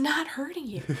 Nana's not hurting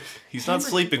you. He's not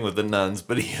sleeping with the nuns,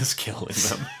 but he is killing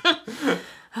them.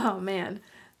 Oh, man.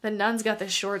 The nuns got the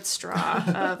short straw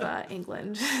of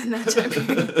England in that time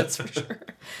period, that's for sure.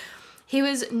 He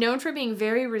was known for being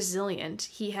very resilient.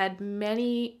 He had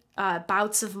many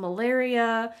bouts of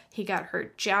malaria. He got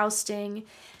hurt jousting.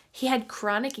 He had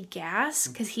chronic gas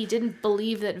because he didn't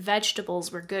believe that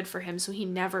vegetables were good for him, so he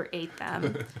never ate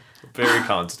them. Very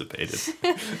constipated.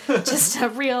 Just a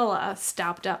real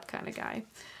stopped up kind of guy.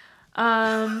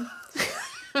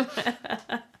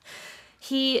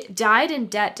 He died in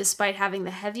debt despite having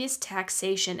the heaviest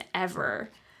taxation ever.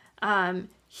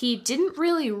 He didn't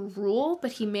really rule,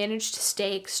 but he managed to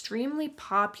stay extremely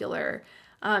popular.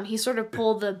 He sort of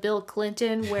pulled the Bill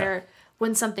Clinton where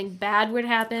when something bad would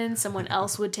happen, someone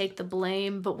else would take the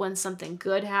blame, but when something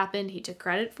good happened, he took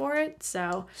credit for it.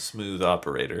 So smooth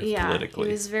operator politically.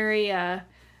 He was very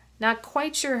not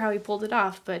quite sure how he pulled it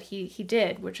off, but he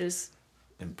did, which is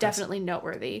definitely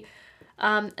noteworthy.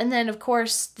 And then, of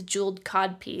course, the jeweled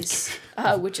codpiece,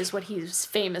 which is what he's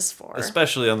famous for.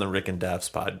 Especially on the Rick and Dafs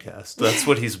podcast. That's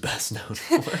what he's best known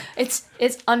for.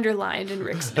 It's underlined in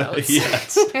Rick's notes.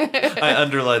 Yes. I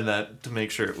underlined that to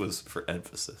make sure it was for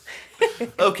emphasis.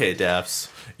 Okay, Dafs,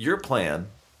 your plan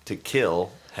to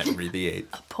kill Henry VIII.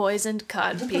 A poisoned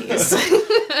codpiece.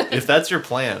 If that's your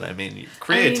plan, I mean,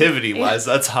 creativity-wise,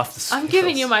 that's off the scales. I'm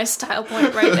giving you my style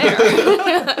point right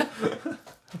there.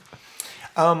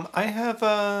 I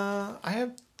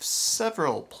have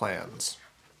several plans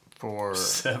for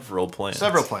several plans.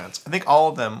 I think all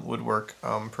of them would work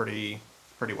pretty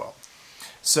well.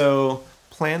 So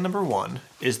plan number 1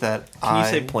 is that Can you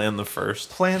say plan the first?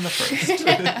 Plan the first.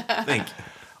 Thank you.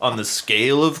 On the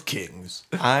scale of kings,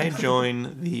 I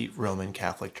join the Roman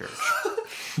Catholic Church.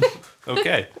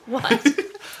 Okay. What?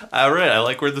 All right. I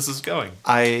like where this is going.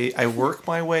 I work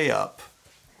my way up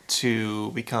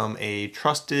to become a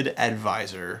trusted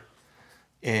advisor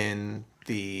in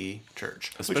the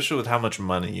church. Especially with how much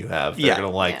money you have. They're going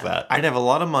to like that. I'd have a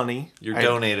lot of money. You're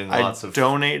donating lots of...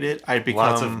 donate it. I'd become...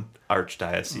 Lots of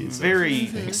archdioceses.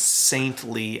 Very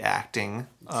saintly acting.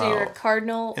 So you're a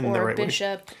cardinal or right a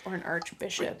bishop or an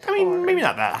archbishop. I mean, maybe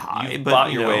not that high. You but,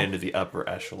 bought your way into the upper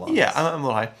echelons. Yeah, I'm a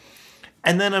little high.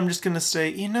 And then I'm just going to say,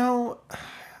 I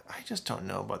just don't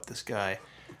know about this guy.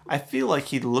 I feel like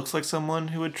he looks like someone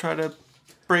who would try to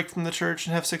break from the church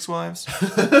and have 6 wives.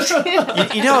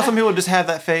 you know how some people just have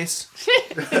that face?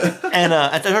 And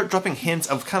I start dropping hints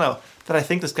of kind of that I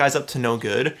think this guy's up to no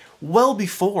good well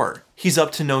before he's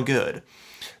up to no good.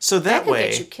 So that could way...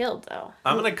 get you killed, though.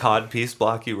 I'm going to codpiece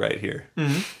block you right here.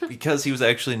 Because he was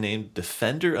actually named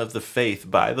Defender of the Faith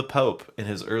by the Pope in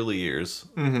his early years.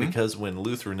 Because when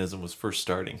Lutheranism was first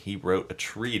starting, he wrote a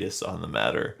treatise on the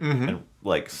matter and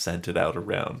sent it out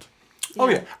around. Oh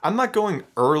yeah, I'm not going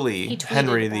early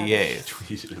Henry VIII.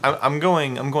 I'm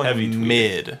going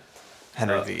mid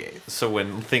Henry VIII. So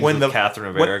when things with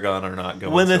Catherine of Aragon are not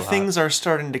going when the so things are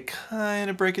starting to kind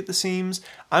of break at the seams,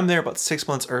 I'm there about 6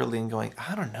 months early and going,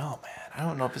 I don't know, man. I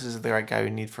don't know if this is the right guy we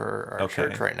need for our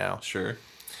church right now. Sure.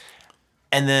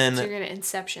 And then so you're gonna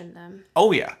inception them.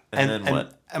 Oh yeah, and then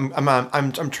what?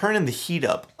 I'm turning the heat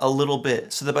up a little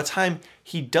bit so that by the time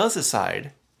he does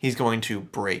decide he's going to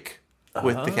break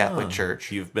with the Catholic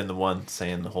Church. You've been the one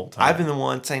saying the whole time. I've been the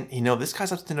one saying, this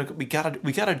guy's up to no good.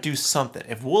 We gotta do something.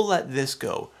 If we'll let this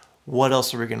go, what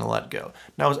else are we gonna let go?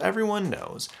 Now, as everyone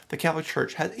knows, the Catholic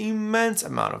Church has immense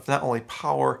amount of not only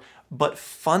power but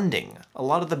funding. A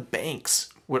lot of the banks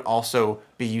would also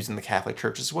be using the Catholic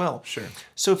Church as well. Sure.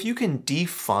 So if you can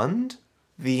defund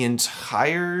the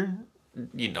entire,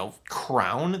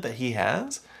 crown that he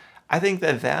has, I think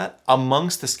that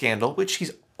amongst the scandal, which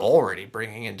he's already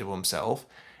bringing into himself,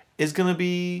 is going to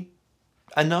be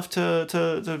enough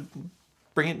to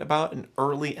bring it about an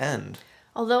early end.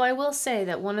 Although I will say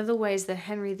that one of the ways that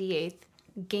Henry VIII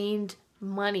gained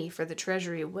money for the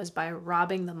treasury was by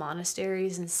robbing the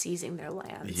monasteries and seizing their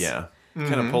lands. Yeah.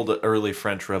 Kind of pulled an early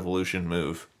French Revolution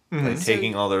move by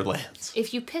taking all their lands.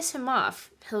 If you piss him off,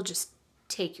 he'll just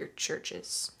take your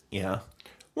churches. Yeah.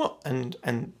 Well,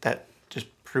 and that just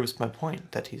proves my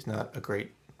point that he's not a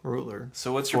great ruler.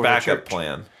 So what's your backup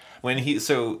plan? When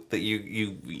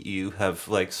you have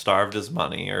starved his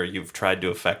money or you've tried to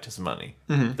affect his money.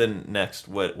 Then next,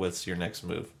 what's your next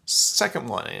move? Second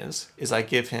one is I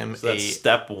give him that's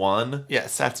step one?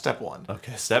 Yes, that's step one.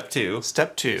 Okay, step two.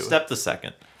 Step the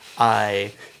second.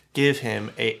 I give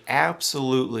him a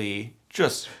absolutely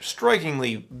just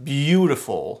strikingly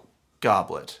beautiful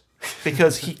goblet.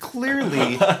 Because he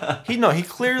clearly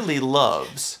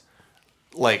loves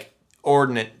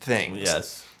ordinate things.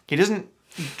 Yes. He doesn't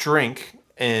drink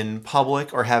in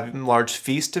public or have large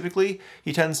feasts typically.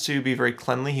 He tends to be very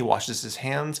cleanly. He washes his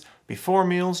hands before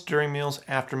meals, during meals,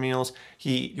 after meals.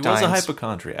 He was a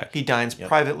hypochondriac. He dines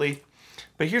privately.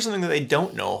 But here's something that they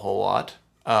don't know a whole lot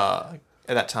at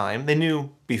that time. They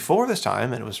knew before this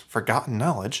time, and it was forgotten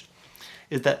knowledge,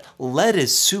 is that lead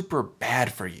is super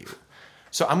bad for you.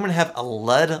 So I'm going to have a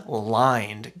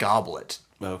lead-lined goblet.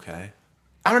 Okay.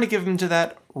 I'm going to give him to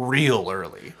that real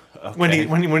early. Okay.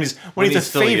 When he's a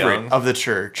favorite young. Of the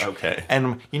church. Okay.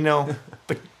 And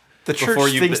the church before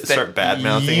you thinks start that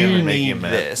bad-mouthing you him and making need him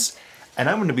mad. this. And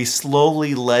I'm going to be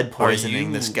slowly lead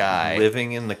poisoning this guy.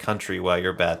 Living in the country while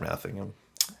you're bad-mouthing him.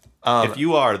 If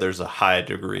you are, there's a high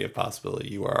degree of possibility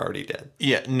you are already dead.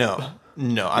 Yeah, no.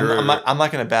 I'm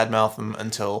not going to badmouth him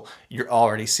until you're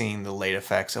already seeing the late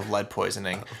effects of lead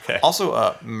poisoning. Okay.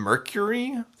 Also,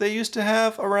 mercury they used to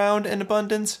have around in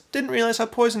abundance. Didn't realize how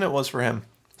poison it was for him.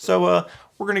 So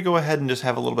we're going to go ahead and just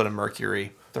have a little bit of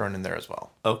mercury thrown in there as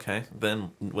well. Okay, then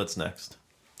what's next?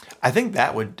 I think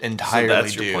that would entirely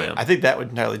that's your do plan. it. I think that would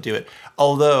entirely do it.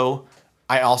 Although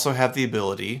I also have the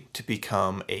ability to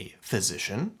become a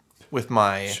physician with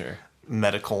my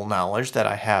medical knowledge that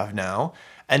I have now,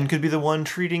 and could be the one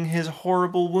treating his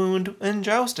horrible wound in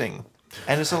jousting,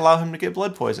 and just allow him to get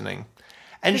blood poisoning.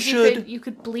 And you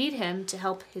could bleed him to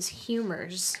help his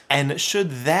humors. And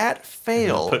should that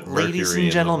fail, ladies and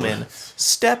gentlemen,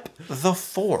 step the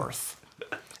fourth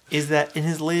is that in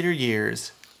his later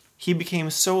years, he became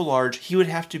so large he would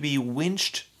have to be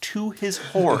winched to his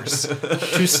horse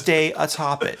to stay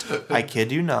atop it. I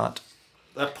kid you not.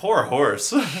 That poor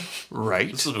horse.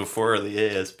 Right. This was before the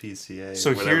ASPCA.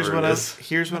 So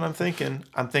here's what I'm thinking.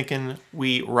 I'm thinking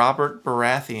we Robert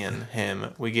Baratheon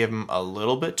him. We give him a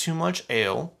little bit too much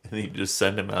ale. And you just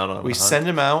send him out on. We send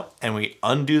him out and we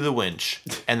undo the winch.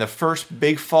 And the first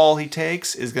big fall he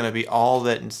takes is going to be all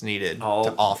that is needed to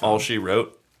off him. All she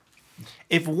wrote.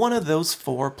 If one of those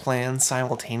four plans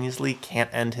simultaneously can't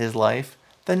end his life,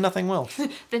 then nothing will.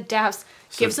 Then Dafs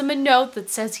gives him a note that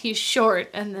says he's short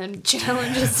and then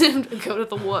challenges him to go to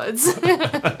the woods.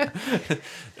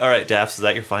 All right, Dafs, is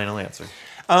that your final answer?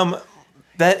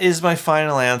 That is my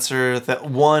final answer. The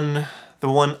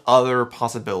one other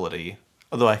possibility,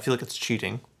 although I feel like it's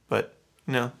cheating, but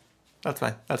that's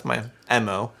my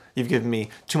MO. You've given me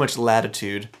too much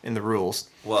latitude in the rules.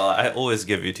 Well, I always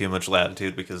give you too much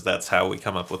latitude because that's how we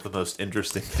come up with the most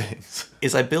interesting things.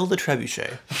 Is I build a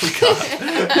trebuchet.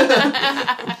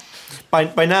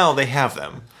 By now they have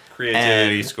them.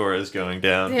 Creativity score is going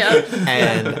down. Yeah.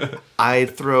 And I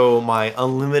throw my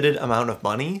unlimited amount of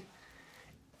money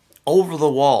over the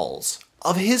walls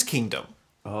of his kingdom.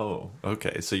 Oh,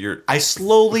 okay. So I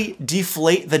slowly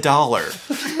deflate the dollar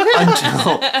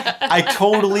until I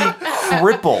totally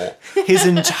cripple his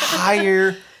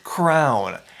entire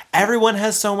crown. Everyone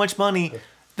has so much money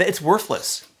that it's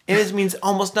worthless. It just means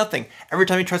almost nothing. Every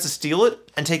time he tries to steal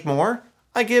it and take more,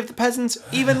 I give the peasants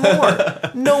even more.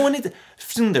 No one needs it.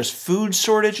 Soon there's food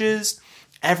shortages.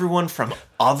 Everyone from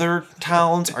other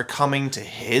towns are coming to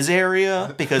his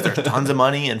area because there's tons of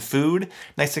money and food.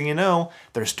 Next thing you know,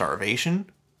 there's starvation.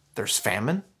 There's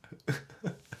famine. I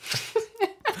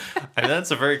mean,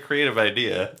 that's a very creative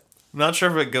idea. I'm not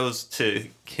sure if it goes to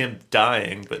him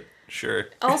dying, but sure.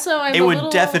 Also, it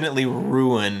would definitely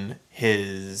ruin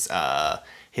his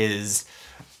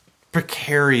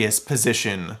precarious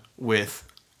position with,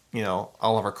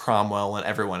 Oliver Cromwell and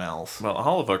everyone else. Well,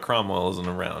 Oliver Cromwell isn't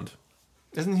around.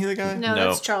 Isn't he the guy? No, No.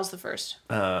 that's Charles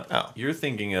I. You're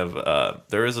thinking of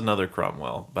there is another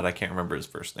Cromwell, but I can't remember his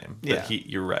first name. Yeah. But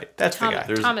you're right. That's the guy.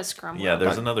 Thomas Cromwell. Yeah,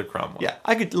 there's another Cromwell. Yeah,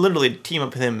 I could literally team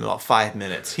up with him in about 5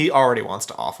 minutes. He already wants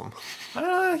to off him.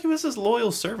 He was his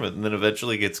loyal servant and then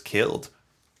eventually gets killed.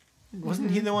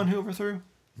 Wasn't he the one who overthrew?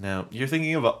 No, you're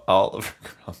thinking of Oliver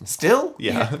Cromwell. Still?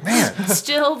 Yeah. Man.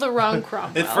 Still the wrong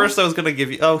Cromwell. At first I was going to give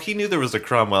you, he knew there was a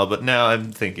Cromwell, but now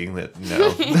I'm thinking that, no,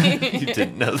 you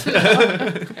didn't know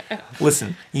that.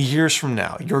 Listen, years from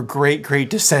now, your great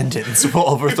descendants will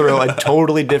overthrow a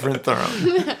totally different throne.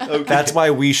 Okay. That's why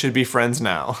we should be friends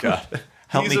now. God.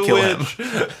 Help He's me a kill witch.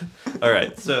 him. All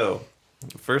right, so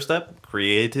first up,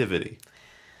 creativity.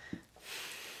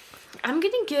 I'm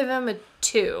going to give him a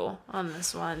 2 on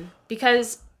this one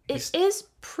because it is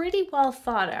pretty well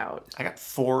thought out. I got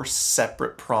 4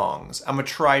 separate prongs. I'm a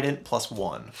trident plus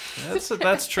 1.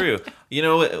 That's true.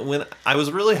 When I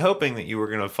was really hoping that you were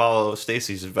going to follow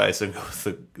Stacy's advice and go with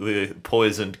the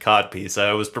poisoned codpiece,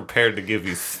 I was prepared to give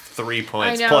you 3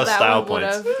 points plus style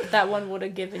points. That one would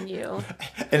have given you,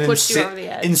 An pushed you over the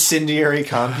edge. Incendiary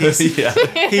codpiece. Yeah.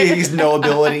 He has no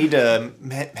ability to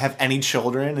have any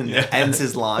children and ends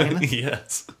his line.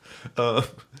 Yes.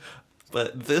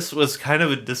 But this was kind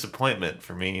of a disappointment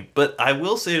for me. But I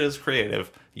will say it is creative.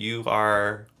 You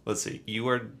are,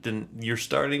 you're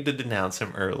starting to denounce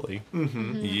him early.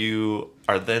 Mm-hmm. You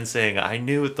are then saying, I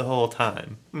knew it the whole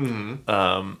time.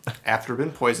 Mm-hmm. After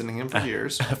been poisoning him for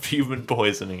years. After you've been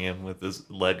poisoning him with this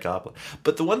lead goblet.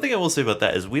 But the one thing I will say about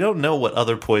that is we don't know what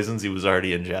other poisons he was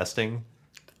already ingesting.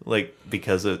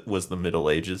 Because it was the Middle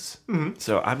Ages. Mm-hmm.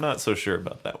 So I'm not so sure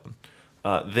about that one.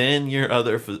 Then your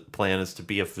other plan is to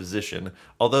be a physician,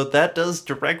 although that does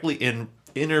directly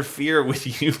interfere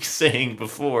with you saying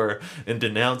before and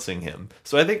denouncing him.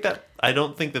 So I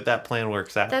don't think that plan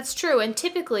works out. That's true, and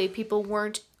typically people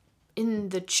weren't in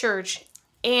the church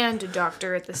and a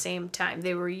doctor at the same time.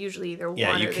 They were usually either one or the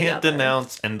other. Yeah, you can't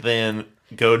denounce and then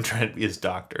go and try to be his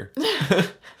doctor.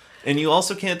 And you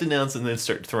also can't denounce and then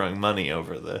start throwing money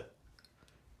over the...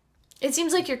 It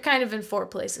seems like you're kind of in 4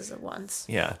 places at once.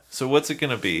 Yeah. So what's it going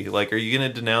to be? Are you going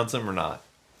to denounce him or not?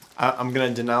 I'm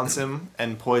going to denounce him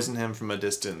and poison him from a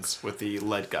distance with the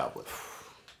lead goblet.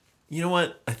 You know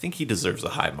what? I think he deserves a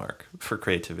high mark for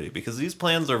creativity because these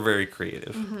plans are very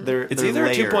creative. Mm-hmm. It's they're either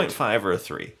layered. a 2.5 or a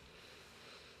 3.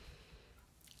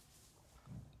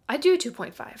 I do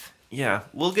 2.5. Yeah.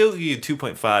 We'll give you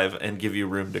 2.5 and give you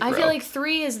room to grow. I feel like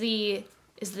 3 is the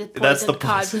That's the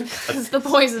poisoned cod. It's the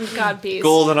poisoned cod piece.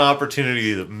 Golden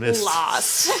opportunity that missed. Lost.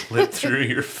 Slipped through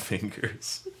your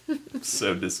fingers. I'm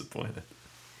so disappointed.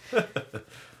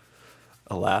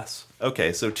 Alas.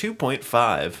 Okay, so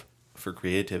 2.5 for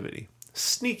creativity.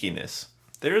 Sneakiness.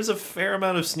 There is a fair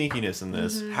amount of sneakiness in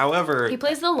this. Mm-hmm. However, he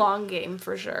plays the long game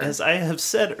for sure. As I have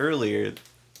said earlier,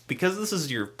 because this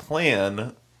is your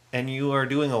plan and you are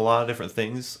doing a lot of different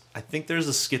things, I think there's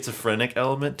a schizophrenic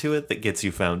element to it that gets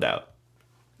you found out.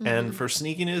 And for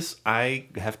sneakiness, I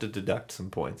have to deduct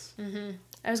some points. Mm-hmm.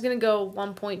 I was going to go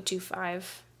 1.25.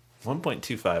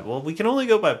 1.25. Well, we can only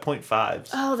go by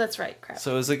 0.5s. Oh, that's right. Crap.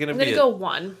 So is it going to be... I'm going to go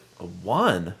 1. A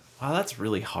 1? Wow, that's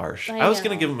really harsh. I I was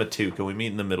going know. to give him a 2. Can we meet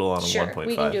in the middle on a Sure, 1.5?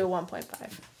 we can do a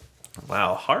 1.5.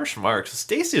 Wow, harsh marks.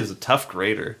 Stacy is a tough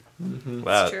grader.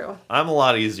 Wow, It's true. I'm a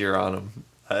lot easier on him.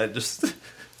 I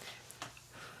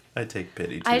take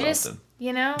pity too often.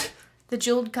 The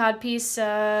jeweled codpiece,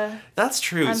 That's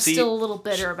true. I'm See, still a little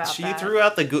bitter about she that. threw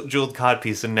out the jeweled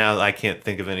codpiece, and now I can't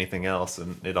think of anything else,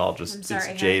 and it all just I'm sorry, it's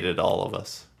honey. jaded all of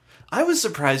us. I was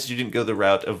surprised you didn't go the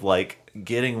route of like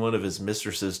getting one of his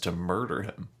mistresses to murder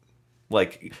him,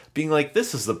 like being like,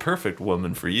 "This is the perfect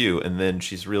woman for you," and then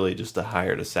she's really just a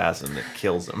hired assassin that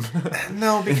kills him.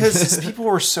 No, because people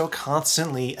were so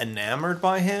constantly enamored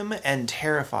by him and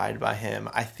terrified by him.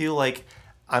 I feel like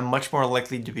I'm much more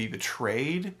likely to be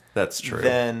betrayed That's true.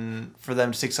 than for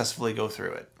them to successfully go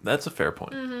through it. That's a fair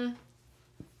point. Mm-hmm.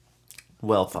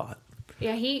 Well thought.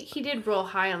 Yeah, he did roll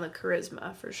high on the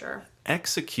charisma, for sure.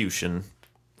 Execution.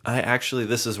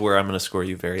 This is where I'm going to score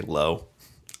you very low.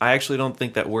 I actually don't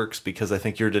think that works because I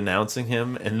think you're denouncing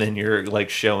him and then you're like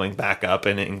showing back up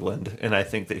in England, and I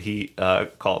think that he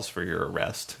calls for your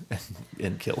arrest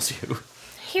and kills you.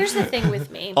 Here's the thing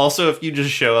with me. Also, if you just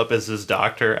show up as his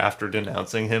doctor after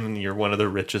denouncing him and you're one of the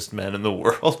richest men in the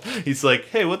world, he's like,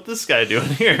 "Hey, what's this guy doing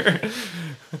here?"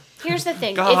 Here's the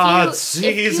thing. God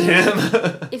sees him.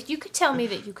 If you could tell me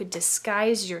that you could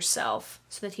disguise yourself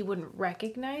so that he wouldn't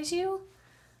recognize you,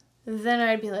 then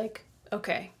I'd be like,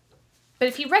 okay. But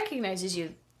if he recognizes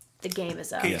you, the game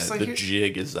is up. Okay. Yeah, So the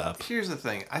jig is up. Here's the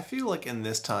thing. I feel like in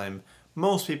this time,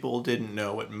 most people didn't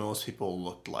know what most people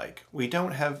looked like. We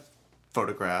don't have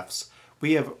photographs.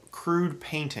 We have crude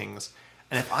paintings.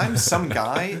 And if I'm some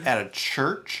guy at a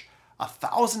church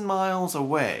 1,000 miles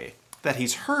away that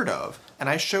he's heard of, and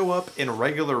I show up in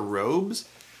regular robes,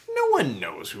 no one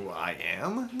knows who I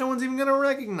am. No one's even going to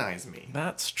recognize me.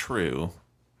 That's true.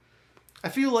 I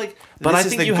feel like But this I is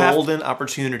think the you have- golden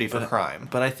opportunity for crime.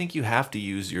 But I think you have to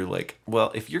use your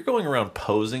if you're going around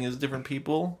posing as different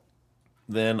people,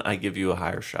 then I give you a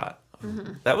higher shot.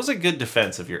 Mm-hmm. That was a good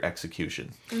defense of your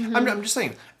execution. Mm-hmm. I'm just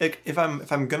saying, like, if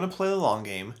I'm gonna play the long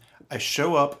game, I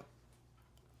show up.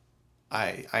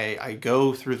 I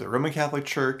go through the Roman Catholic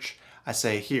Church. I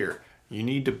say, here, you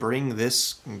need to bring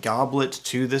this goblet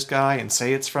to this guy and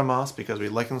say it's from us because we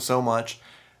like him so much.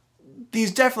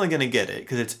 He's definitely gonna get it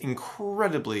because it's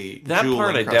incredibly That jewel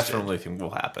part I encrusted. definitely think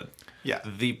will happen. Yeah.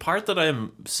 The part that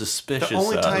I'm suspicious The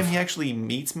only of... time he actually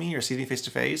meets me or sees me face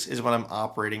to face is when I'm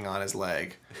operating on his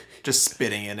leg, just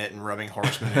spitting in it and rubbing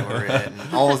horse manure in it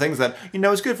and all the things that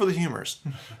is good for the humors.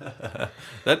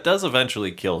 That does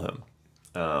eventually kill him,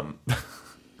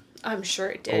 I'm sure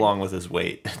it did. along with his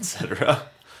weight, etc.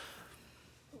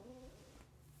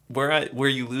 Where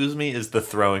you lose me is the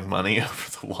throwing money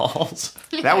over the walls.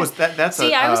 That's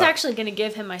See, I was actually going to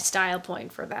give him my style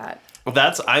point for that. Well,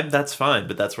 that's fine,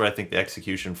 but that's where I think the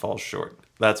execution falls short.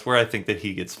 That's where I think that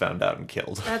he gets found out and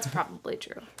killed. That's probably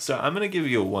true. So I'm gonna give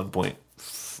you a 1 point.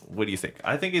 What do you think?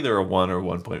 I think either a 1 or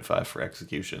 1.5 for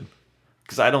execution,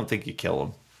 because I don't think you kill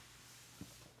him.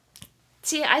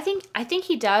 See, I think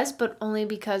he does, but only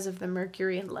because of the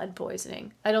mercury and lead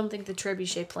poisoning. I don't think the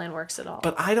trebuchet plan works at all.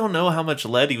 But I don't know how much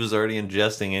lead he was already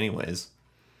ingesting, anyways.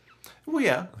 Well,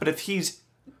 yeah, but if he's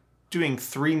doing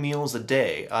 3 meals a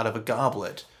day out of a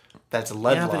goblet, that's a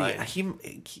lead line. But he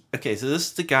okay. So this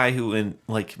is the guy who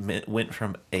went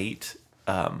from 8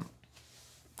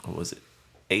 what was it?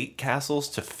 8 castles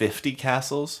to 50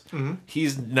 castles. Mm-hmm.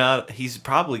 He's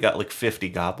probably got like 50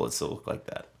 goblets that look like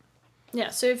that. Yeah,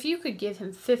 so if you could give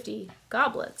him 50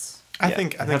 goblets. I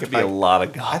think it'd have to be a lot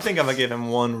of goblets. I think I'm gonna give him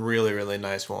one really, really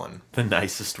nice one. The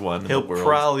nicest one in He'll the world.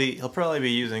 probably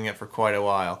be using it for quite a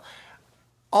while.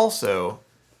 Also,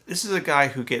 this is a guy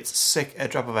who gets sick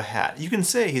at drop of a hat. You can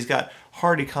say he's got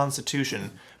hardy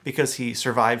constitution because he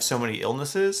survived so many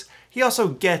illnesses. He also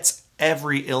gets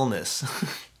every illness.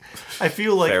 I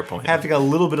feel like Fair point. having a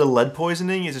little bit of lead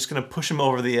poisoning is just going to push him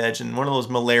over the edge, and one of those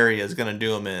malaria is going to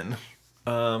do him in.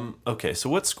 Okay, so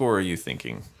what score are you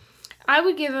thinking?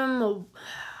 I'll give him a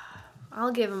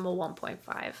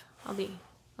 1.5. I'll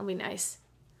be nice.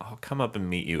 I'll come up and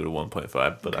meet you at a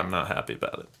 1.5, but I'm not happy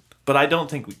about it. But I don't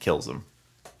think we kills him.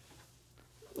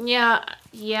 Yeah,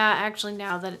 actually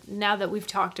now that we've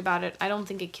talked about it, I don't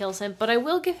think it kills him, but I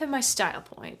will give him my style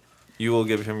point. You will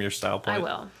give him your style point? I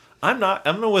will. I'm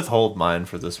going to withhold mine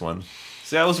for this one.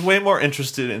 See, I was way more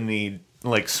interested in the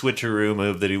switcheroo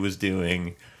move that he was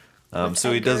doing.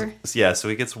 So Edgar.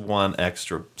 he gets 1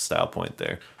 extra style point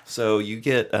there. So you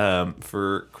get,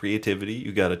 for creativity,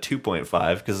 you got a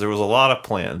 2.5 because there was a lot of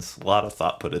plans, a lot of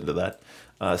thought put into that.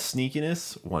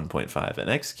 Sneakiness, 1.5. And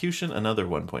execution, another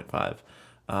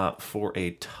 1.5. For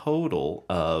a total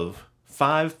of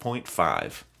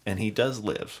 5.5. And he does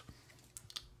live.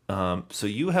 So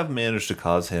you have managed to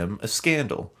cause him a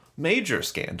scandal, major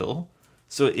scandal.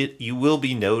 So you will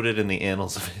be noted in the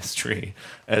annals of history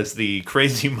as the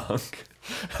crazy monk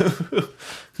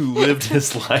who lived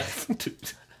his life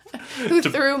Who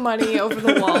threw money over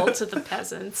the wall to the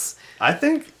peasants. I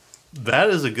think that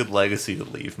is a good legacy to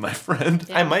leave, my friend.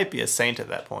 I might be a saint at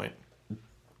that point.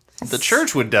 The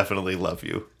church would definitely love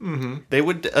you. Mm-hmm. They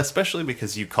would, especially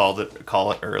because you call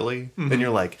it early, and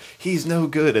you're like, he's no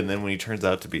good, and then when he turns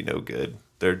out to be no good,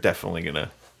 they're definitely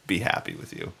gonna be happy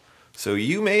with you. So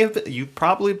you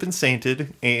probably have been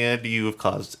sainted, and you have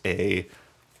caused a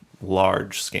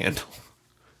large scandal.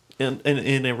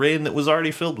 In a reign that was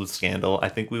already filled with scandal, I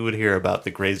think we would hear about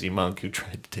the crazy monk who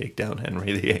tried to take down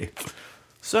Henry VIII.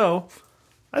 So,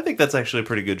 I think that's actually a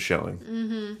pretty good showing.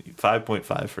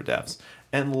 5.5 for Dafs.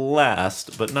 And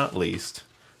last, but not least,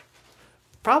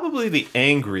 probably the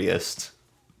angriest,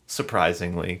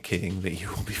 surprisingly, king that you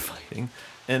will be fighting.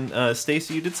 And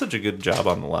Stacy, you did such a good job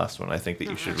on the last one. I think that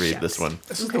you should read this one.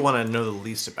 This is the one I know the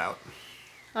least about.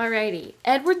 Alrighty.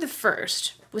 Edward I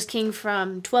was king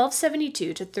from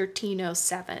 1272 to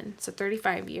 1307, so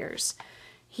 35 years.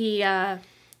 He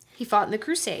fought in the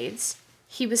Crusades.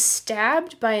 He was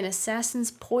stabbed by an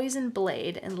assassin's poison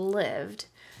blade and lived.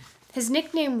 His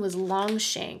nickname was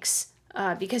Longshanks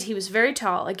because he was very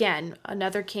tall. Again,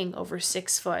 another king over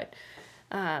 6 foot.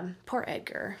 Poor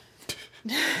Edgar.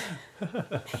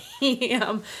 He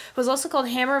was also called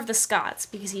Hammer of the Scots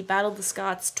because he battled the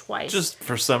Scots twice. Just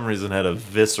for some reason had a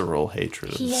visceral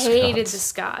hatred of the Scots. He hated the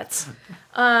Scots.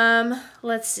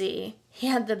 Let's see. He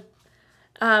had the...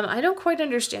 I don't quite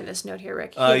understand this note here,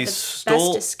 Rick. He had the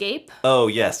best escape. Oh,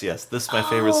 yes. This is my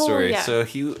favorite story. Yeah.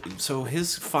 So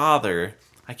his father...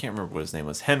 I can't remember what his name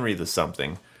was, Henry the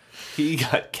something. He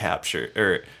got captured,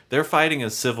 or they're fighting a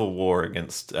civil war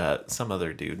against some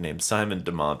other dude named Simon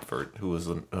de Montfort, who was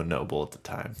a noble at the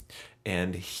time.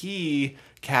 And he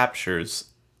captures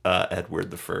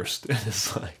Edward I and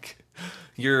is like,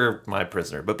 you're my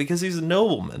prisoner. But because he's a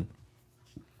nobleman,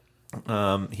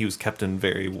 he was kept in a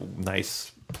very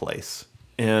nice place.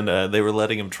 And they were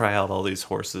letting him try out all these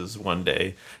horses one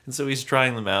day. And so he's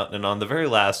trying them out. And on the very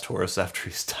last horse, after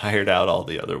he's tired out all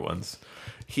the other ones,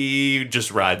 he just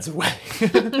rides away.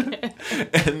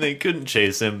 And they couldn't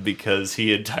chase him because he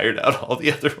had tired out all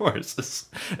the other horses.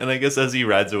 And I guess as he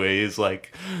rides away, he's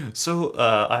like, so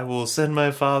I will send my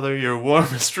father your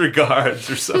warmest regards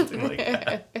or something like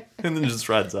that. And then just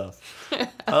rides off.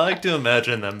 I like to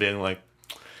imagine them being like,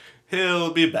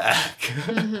 he'll be back.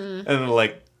 And then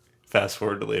like, fast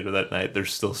forward to later that night, they're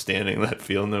still standing in that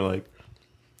field, and they're like,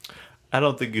 I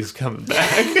don't think he's coming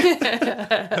back.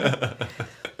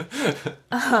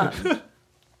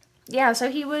 Yeah,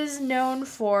 so he was known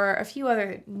for a few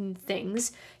other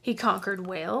things. He conquered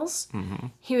Wales. Mm-hmm.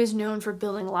 He was known for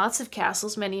building lots of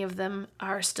castles. Many of them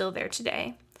are still there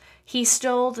today. He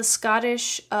stole the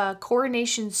Scottish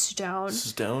coronation stone.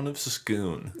 Stone of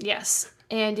Scone. Yes.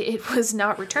 And it was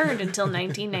not returned until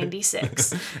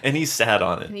 1996. And he sat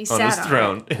on it. On his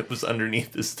throne. It was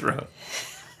underneath his throne.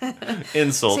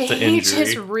 Insult to injury. He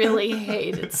just really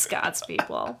hated Scots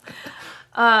people.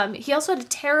 He also had a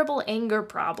terrible anger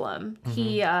problem.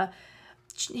 Mm-hmm.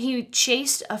 He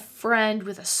chased a friend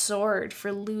with a sword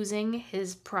for losing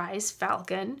his prize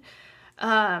falcon.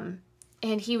 And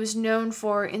he was known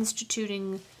for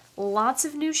instituting lots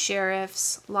of new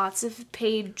sheriffs, lots of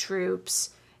paid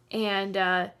troops, and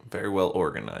very well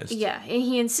organized. Yeah, and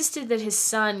he insisted that his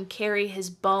son carry his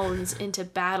bones into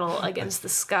battle against the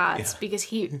Scots because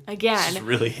he, again, just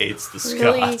really hates the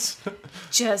Scots.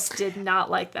 Just did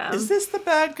not like them. Is this the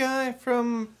bad guy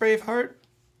from Braveheart?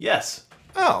 Yes.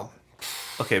 Oh.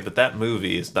 Okay, but that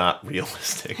movie is not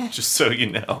realistic, just so you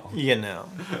know. You know.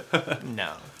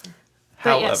 No.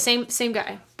 But yeah, same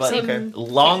guy. But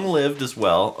long-lived as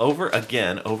well. Over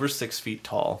 6 feet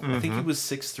tall. Mm-hmm. I think he was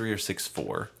 6'3" or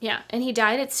 6'4". Yeah, and he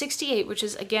died at 68, which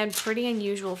is, again, pretty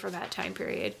unusual for that time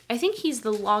period. I think he's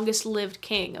the longest-lived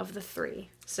king of the three.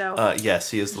 So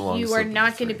yes, he is the longest. You are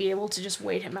not going to be able to just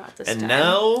wait him out this time. And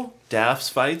now,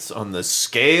 Dafs fights on the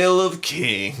scale of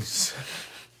kings.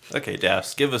 Okay,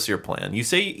 Dafs, give us your plan.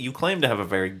 You claim to have a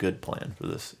very good plan for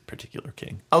this particular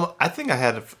king. I think I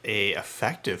had a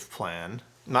effective plan.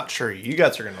 Not sure you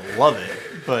guys are going to love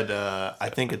it, but I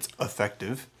think it's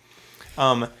effective.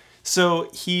 So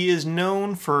he is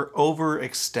known for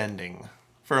overextending.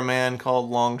 For a man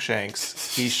called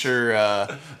Longshanks, he sure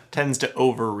tends to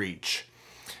overreach.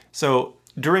 So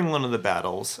during one of the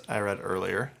battles I read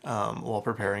earlier, while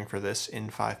preparing for this in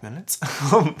 5 minutes,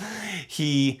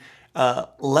 he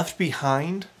left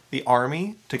behind the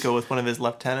army to go with one of his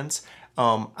lieutenants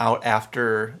out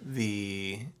after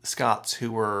the Scots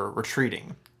who were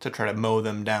retreating. to try to mow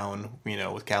them down,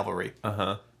 with cavalry.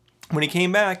 Uh-huh. When he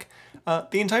came back,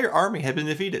 the entire army had been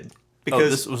defeated.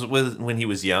 Because this was when he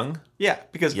was young? Yeah,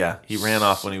 because... Yeah, he ran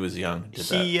off when he was young.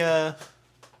 He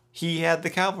had the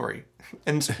cavalry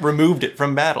and removed it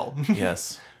from battle.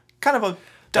 Yes. Kind of a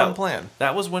dumb plan.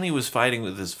 That was when he was fighting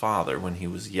with his father when he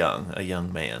was a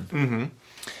young man.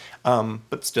 Mm-hmm.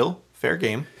 But still, fair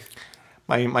game.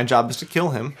 My job is to kill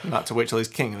him, not to wait till he's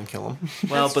king and kill him.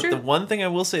 Well, That's true. The one thing I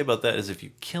will say about that is if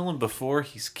you kill him before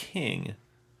he's king,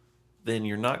 then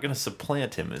you're not going to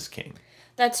supplant him as king.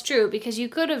 That's true, because you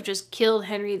could have just killed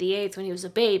Henry VIII when he was a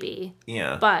baby.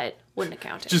 Yeah. But wouldn't have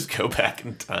counted. Just go back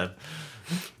in time.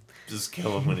 Just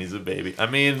kill him when he's a baby. I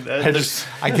mean...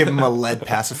 I give him a lead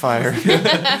pacifier.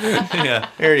 Yeah.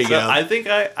 There you go. I think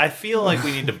I feel like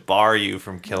we need to bar you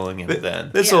from killing him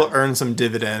then. This will earn some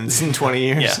dividends in 20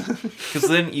 years. Yeah. Because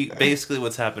then basically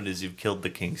what's happened is you've killed the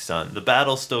king's son. The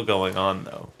battle's still going on,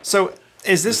 though. So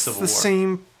is this Civil the War.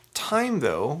 same time,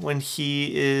 though, when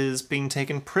he is being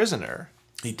taken prisoner?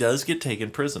 He does get taken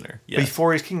prisoner. Yes.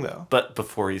 Before he's king, though. But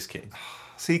before he's king.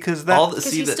 See, because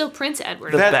he's still Prince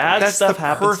Edward. that's stuff the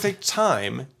happens. perfect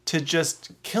time to just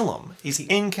kill him. He's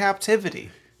in captivity.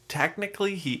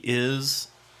 Technically, he is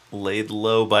laid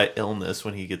low by illness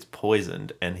when he gets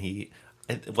poisoned, and he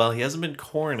hasn't been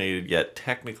coronated yet.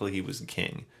 Technically, he was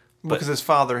king. Because his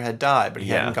father had died, but he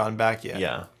hadn't gone back yet.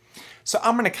 Yeah. So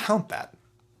I'm going to count that.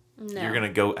 No. You're going to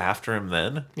go after him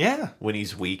then? Yeah. When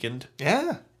he's weakened?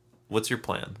 Yeah. What's your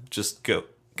plan? Just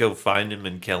go find him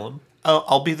and kill him?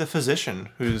 I'll be the physician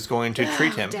who's going to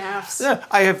treat him. Dafs. Yeah,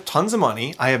 I have tons of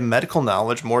money. I have medical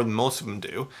knowledge, more than most of them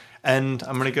do. And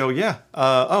I'm going to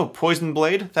go, poison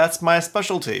blade, that's my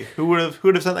specialty. Who would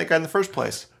have sent that guy in the first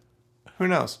place? Who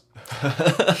knows?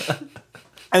 And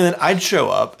then I'd show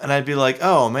up, and I'd be like,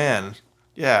 oh, man,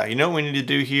 yeah, you know what we need to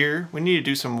do here? We need to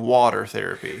do some water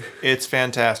therapy. It's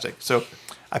fantastic. So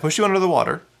I push you under the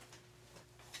water.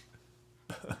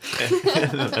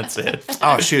 That's it.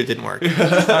 Oh, shoot, it didn't work.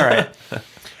 All right.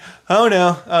 Oh,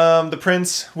 no. The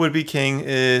prince, would-be king,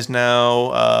 is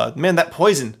now... man, the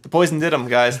poison did him,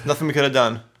 guys. Nothing we could have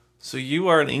done. So you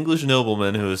are an English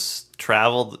nobleman who's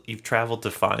you've traveled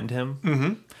to find him?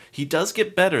 Mm-hmm. He does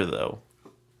get better, though.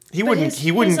 He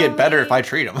wouldn't get better if I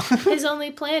treat him. His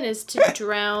only plan is to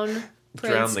drown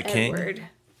Prince the king? Edward.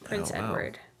 Prince wow.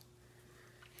 Edward.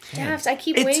 Dafs, I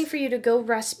keep waiting for you to go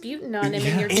Rasputin on him,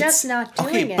 and you're just not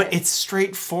doing it. But it's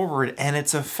straightforward and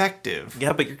it's effective.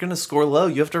 Yeah, but you're going to score low.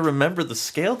 You have to remember the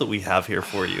scale that we have here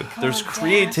for you. There's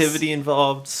creativity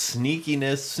involved,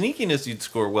 sneakiness. Sneakiness you'd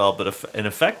score well, but in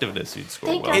effectiveness you'd score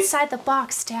Think well. outside the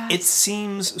box, Dafs. It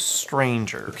seems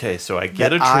stranger. Okay, so I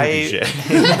get a trebuchet.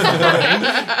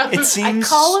 It seems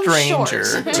call him stranger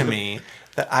short. to me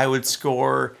that I would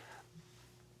score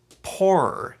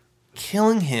poorer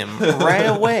killing him right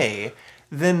away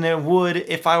than it would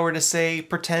if I were to, say,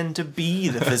 pretend to be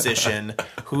the physician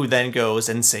who then goes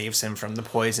and saves him from the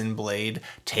poison blade,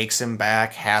 takes him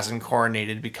back, has him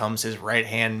coronated, becomes his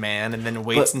right-hand man, and then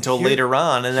waits until later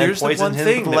on and then poisons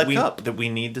him with the lead cup. That we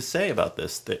need to say about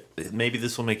this, that maybe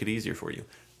this will make it easier for you.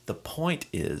 The point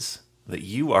is that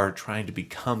you are trying to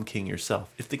become king yourself.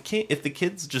 If the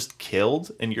kid's just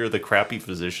killed and you're the crappy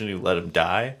physician who let him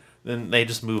die, then they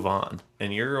just move on.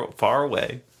 And you're far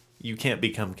away. You can't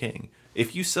become king.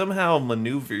 If you somehow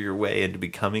maneuver your way into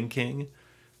becoming king,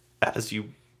 as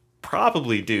you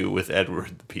probably do with Edgar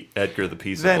the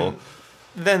Peaceable,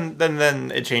 then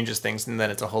it changes things, and then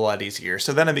it's a whole lot easier.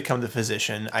 So then I become the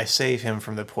physician. I save him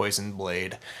from the poison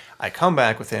blade. I come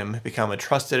back with him, become a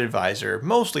trusted advisor,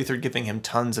 mostly through giving him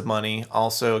tons of money,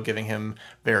 also giving him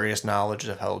various knowledge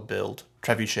of how to build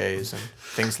trebuchets and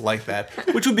things like that,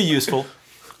 which would be useful.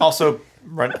 Also,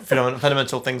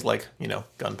 fundamental things like,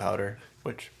 gunpowder,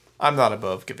 which I'm not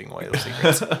above giving away those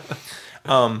secrets.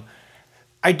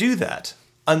 I do that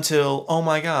until, oh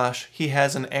my gosh, he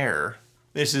has an heir.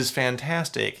 This is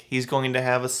fantastic. He's going to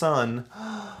have a son.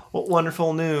 What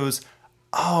wonderful news.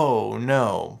 Oh,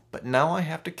 no. But now I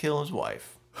have to kill his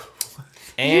wife.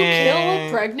 You kill a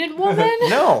pregnant woman?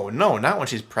 No, not when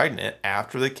she's pregnant,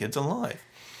 after the kid's alive.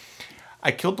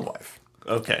 I killed the wife.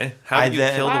 Okay. How did you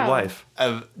kill the wife?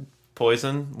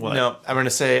 Poison? What? No, I'm gonna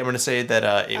say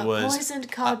that it was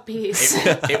poisoned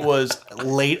codpiece. It was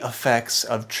late effects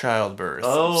of childbirth.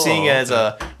 Oh, seeing as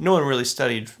no one really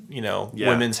studied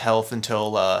women's health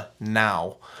until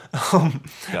now.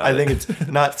 I think it's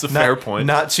not a fair point.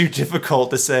 Not too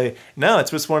difficult to say. No, it's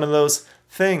just one of those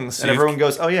things, and everyone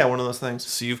goes, "Oh yeah, one of those things."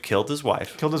 So you've killed his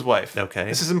wife. Killed his wife. Okay.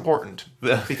 This is important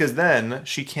because then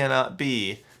she cannot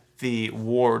be the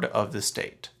ward of the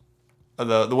state.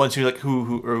 The ones who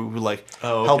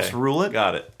helps rule it.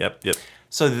 Got it. Yep.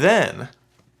 So then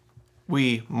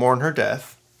We mourn her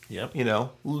death. Yep. You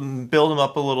know, build him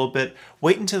up a little bit.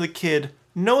 Wait until the kid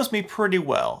knows me pretty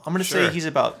well. I'm going to say he's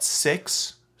about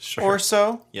 6 or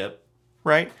so. Yep.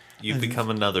 Right? You've become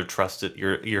another trusted.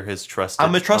 You're his trusted.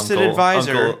 I'm a trusted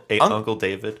advisor. Uncle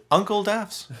David. Uncle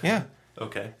Dafs. Yeah.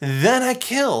 Okay. Then I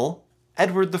kill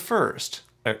Edward the First.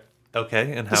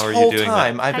 Okay, and how This are whole you doing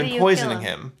time that? I've How do been you poisoning kill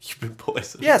him. You've been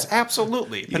poisoned. Yes,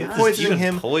 absolutely. Been poisoning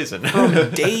him Poison.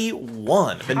 from day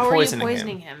one. Been How are you poisoning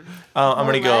poisoning him. him? I'm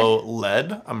More going to go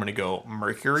lead. I'm going to go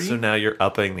mercury. So now you're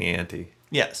upping the ante.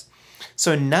 Yes.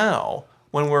 So now,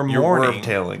 when we're You're mourning,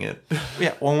 worm-tailing it.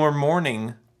 yeah, when we're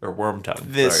mourning Or worm tongue.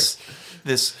 this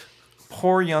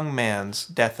poor young man's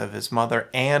death of his mother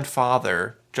and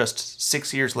father just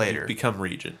 6 years later, Become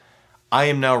regent. I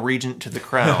am now regent to the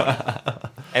crown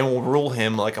and will rule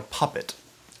him like a puppet.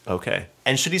 Okay.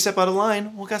 And should he step out of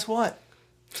line, well, guess what?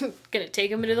 Gonna take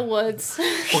him into the woods.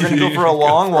 We're going to go for a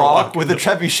long walk with a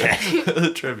trebuchet. The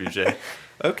trebuchet.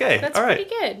 Okay. That's all right. pretty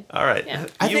good. All right. Yeah.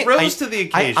 You rose to the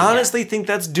occasion. I honestly think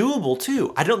that's doable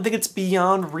too. I don't think it's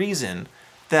beyond reason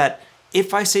that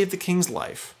if I save the king's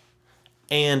life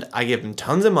and I give him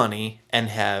tons of money and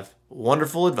have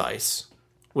wonderful advice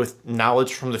with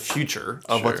knowledge from the future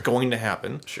of what's going to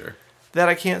happen, Sure. that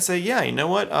I can't say, yeah, you know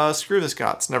what? Screw the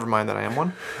Scots. Never mind that I am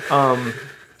one.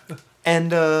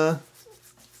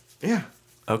 Yeah.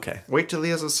 Okay. Wait till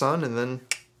he has a son and then...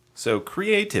 So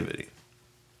creativity.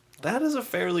 That is a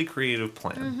fairly creative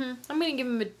plan. I'm gonna give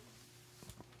him a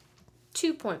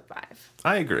 2.5.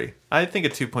 I agree. I think a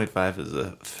 2.5 is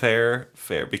a fair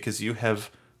because you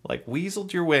have like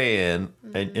weaseled your way in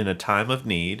a time of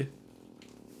need,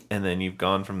 and then you've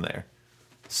gone from there.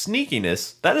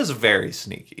 Sneakiness, that is very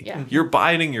sneaky. Yeah. You're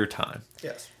biding your time.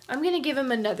 Yes. I'm gonna give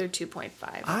him another 2.5.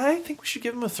 I think we should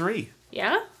give him a 3.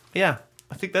 Yeah? Yeah,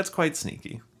 I think that's quite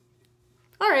sneaky.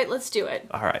 All right, let's do it.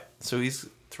 All right, so he's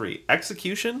 3.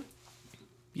 Execution?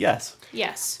 Yes.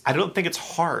 Yes. I don't think it's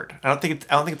hard. I don't think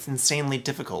it's insanely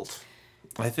difficult.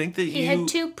 I think that He had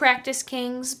 2 practice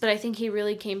kings, but I think he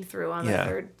really came through on the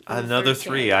third. Another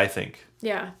 3, king. I think.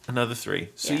 Yeah. Another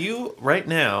 3. So Yeah. you right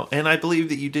now, and I believe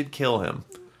that you did kill him.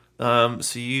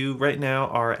 So you right now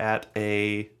are at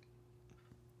a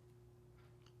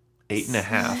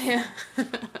 8.5. Yeah.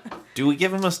 Do we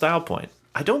give him a style point?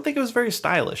 I don't think it was very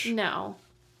stylish. No.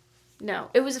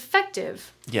 It was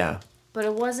effective, Yeah. but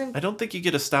it wasn't. I don't think you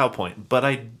get a style point, but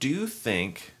I do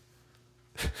think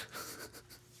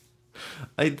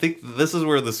I think this is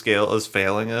where the scale is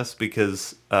failing us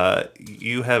because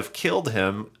you have killed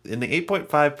him, and the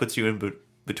 8.5 puts you in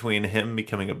between him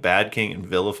becoming a bad king and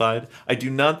vilified. I do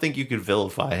not think you could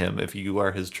vilify him if you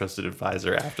are his trusted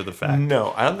advisor after the fact.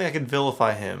 No, I don't think I can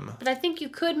vilify him. But I think you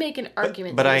could make an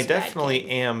argument. But that I he's a bad definitely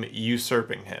king. am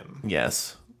usurping him.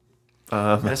 Yes.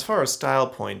 And as far as style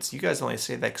points, you guys only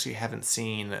say that because you haven't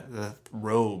seen the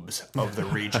robes of the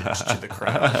regent to the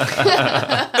crown.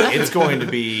 It's going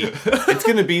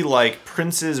to be like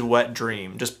Prince's wet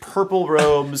dream. Just purple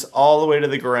robes all the way to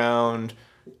the ground.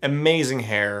 Amazing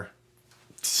hair.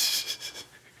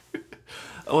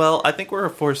 Well, I think we're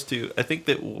forced to. I think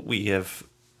that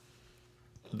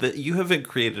that you haven't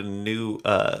created a new.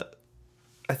 I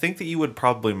think that you would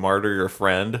probably martyr your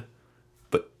friend,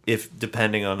 but if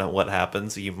depending on what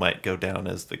happens, you might go down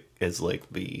as the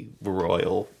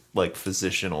royal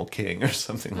physicianal king or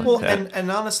something like that.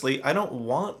 And honestly, I don't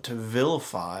want to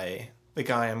vilify the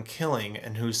guy I'm killing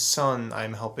and whose son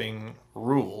I'm helping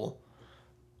rule.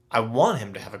 I want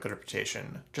him to have a good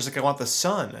reputation, just like I want the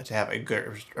son to have a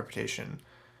good reputation.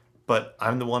 But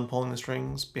I'm the one pulling the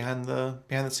strings behind the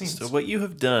scenes. So what you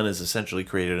have done is essentially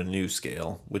created a new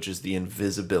scale, which is the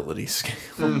invisibility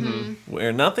scale,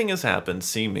 where nothing has happened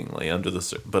seemingly under the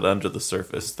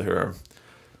surface there are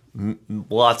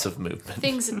lots of movement.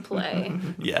 Things in play.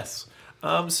 Yes.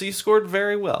 So you scored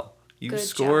very well. You Good job,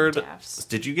 scored. Dafs.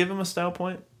 Did you give him a style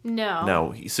point? No.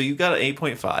 No. So you got an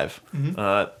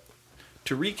 8.5.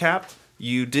 To recap,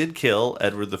 you did kill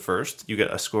Edward I. You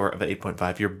got a score of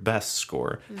 8.5, your best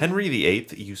score. Henry VIII,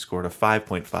 you scored a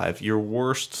 5.5, your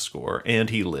worst score,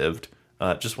 and he lived.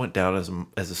 Just went down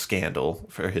as a scandal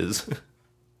for his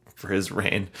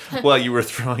reign, while you were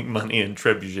throwing money and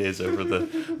trebuchets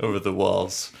over the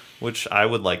walls, which I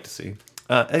would like to see.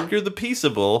 Edgar the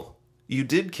Peaceable, you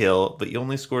did kill, but you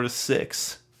only scored a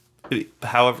 6.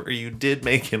 However, you did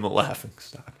make him a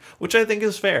laughingstock, which I think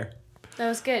is fair. That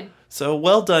was good. So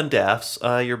well done,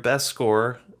 Dafs. Your best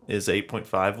score is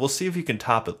 8.5. We'll see if you can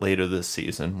top it later this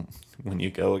season when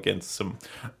you go against some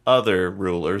other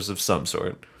rulers of some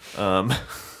sort. I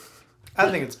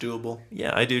think it's doable.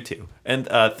 Yeah, I do too. And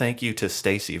thank you to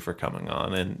Stacy for coming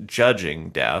on and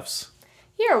judging Dafs.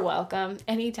 You're welcome.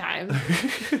 Anytime.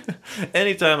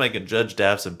 Anytime I can judge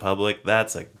Dafs in public,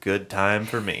 that's a good time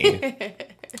for me.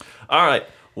 All right.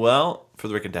 Well, for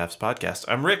the Rick and Dafs podcast,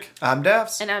 I'm Rick. I'm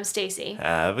Dafs. And I'm Stacy.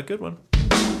 Have a good one.